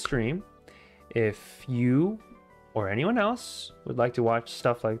call it a stream. If you or anyone else would like to watch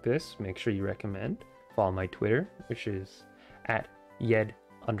stuff like this, make sure you recommend. Follow my Twitter, which is at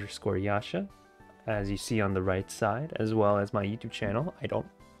 @Yed_Yasha, as you see on the right side, as well as my YouTube channel. I don't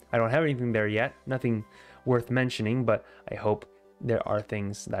have anything there yet, nothing worth mentioning, but I hope there are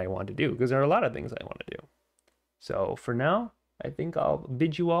things that I want to do, because there are a lot of things I want to do. So for now, I think I'll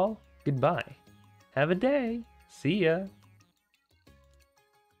bid you all goodbye. Have a day. See ya.